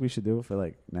what I think we should do for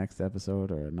like next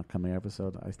episode or an upcoming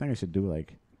episode? I think I should do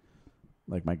like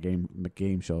my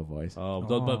game show voice. Oh,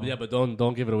 but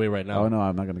don't give it away right now. Oh no,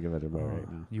 I'm not gonna give it away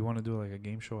right now. You want to do like a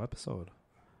game show episode?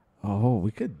 Oh, we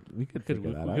could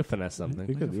figure that out. We could finesse something.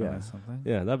 We could, yeah. Something.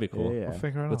 Yeah, that'd be cool. Yeah. We'll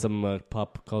figure it With out. some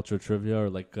pop culture trivia or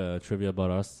like trivia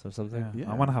about us or something.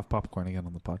 Yeah. I want to have popcorn again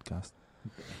on the podcast.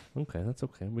 Okay, that's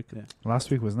okay. We could. Last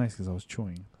week was nice because I was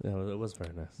chewing. Yeah, it was very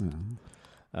nice. Yeah.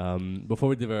 Before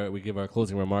we give our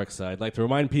closing remarks, I'd like to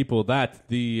remind people that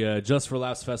the Just for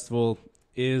Laughs Festival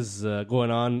is going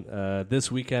on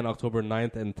this weekend, October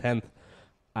 9th and 10th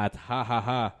at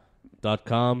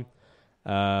hahaha.com.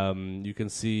 You can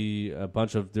see a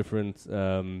bunch of different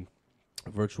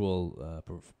virtual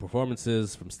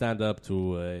performances, from stand-up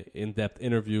to in-depth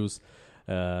interviews.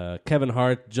 Kevin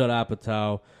Hart, Judd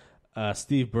Apatow,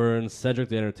 Steve Bryne, Cedric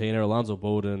the Entertainer, Alonzo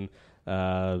Bodden.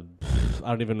 I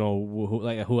don't even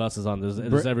know who else is on.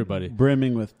 There's everybody.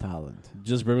 Brimming with talent.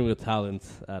 Just brimming with talent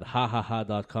at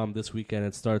hahaha.com this weekend.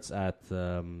 It starts at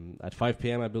 5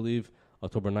 p.m., I believe,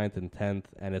 October 9th and 10th,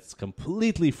 and it's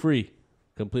completely free.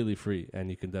 Completely free, and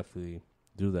you can definitely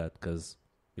do that because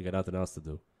you got nothing else to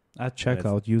do. At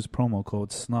checkout, use promo code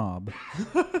SNOB.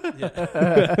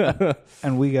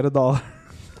 And we get $1.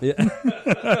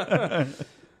 Yeah.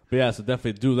 But yeah, so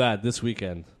definitely do that this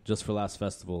weekend, Just for Laughs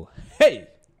Festival. Hey!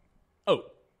 Oh!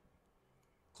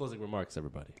 Closing remarks,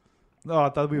 everybody. No, I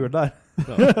thought we were done.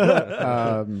 No.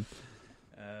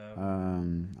 I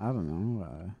don't know.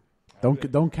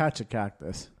 Don't catch a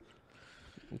cactus.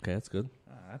 Okay, that's good.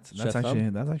 That's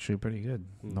actually pretty good.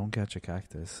 Don't catch a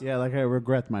cactus. Yeah, like I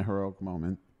regret my heroic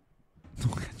moment.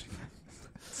 Don't catch a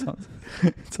cactus.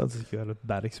 It sounds like you had a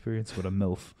bad experience with a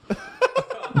MILF.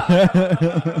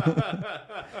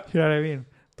 You know what I mean?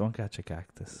 Don't catch a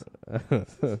cactus.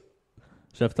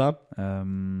 Chef Tom?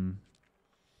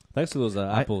 Thanks for those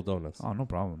apple donuts. Oh, no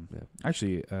problem. Yeah.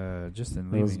 Actually, just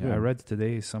in That was leaving, I good. read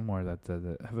today somewhere that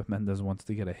Eva Mendes wants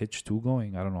to get a Hitch 2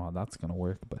 going. I don't know how that's going to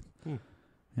work, but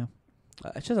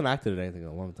She hasn't acted in anything in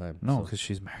a long time. no, so. because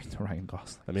she's married to Ryan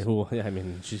Gosling. I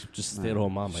mean, she's just a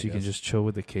stay-at-home mom. She I can guess. just chill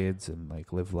with the kids and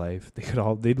like live life. They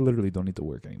literally don't need to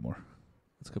work anymore.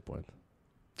 That's a good point.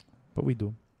 But we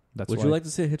do. That's Would why. you like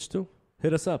to see a Hitch too?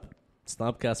 hit us up.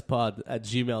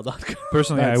 snobcastpod@gmail.com.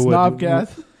 Personally, That's I would.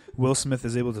 Snobcast. Will Smith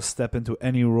is able to step into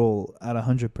any role at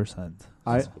 100%.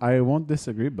 I won't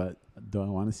disagree, but do I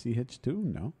want to see Hitch 2?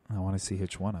 No. I want to see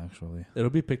Hitch 1, actually. It'll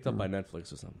be picked up by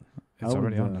Netflix or something. It's I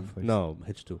already would, on Netflix. No,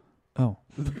 Hitch 2. Oh.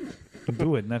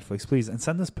 Do it, Netflix, please. And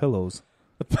send us pillows.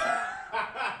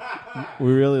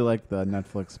 We really like the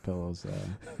Netflix pillows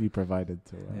you provided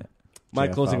to. Yeah. My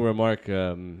JFL. closing remark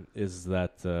is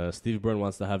that Steve Bryne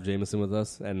wants to have Jameson with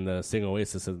us and sing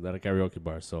Oasis at a karaoke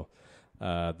bar. So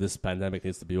this pandemic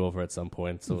needs to be over at some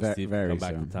point. So Steve can come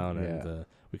back to town and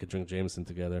we can drink Jameson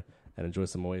together and enjoy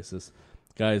some Oasis.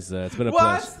 Guys, it's been a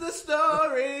pleasure. What's the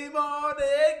story,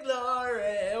 morning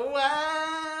glory?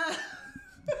 Why?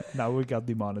 Now we got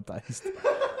demonetized.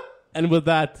 And with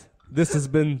that, this has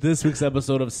been this week's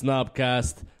episode of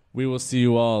Snobcast. We will see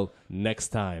you all next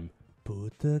time.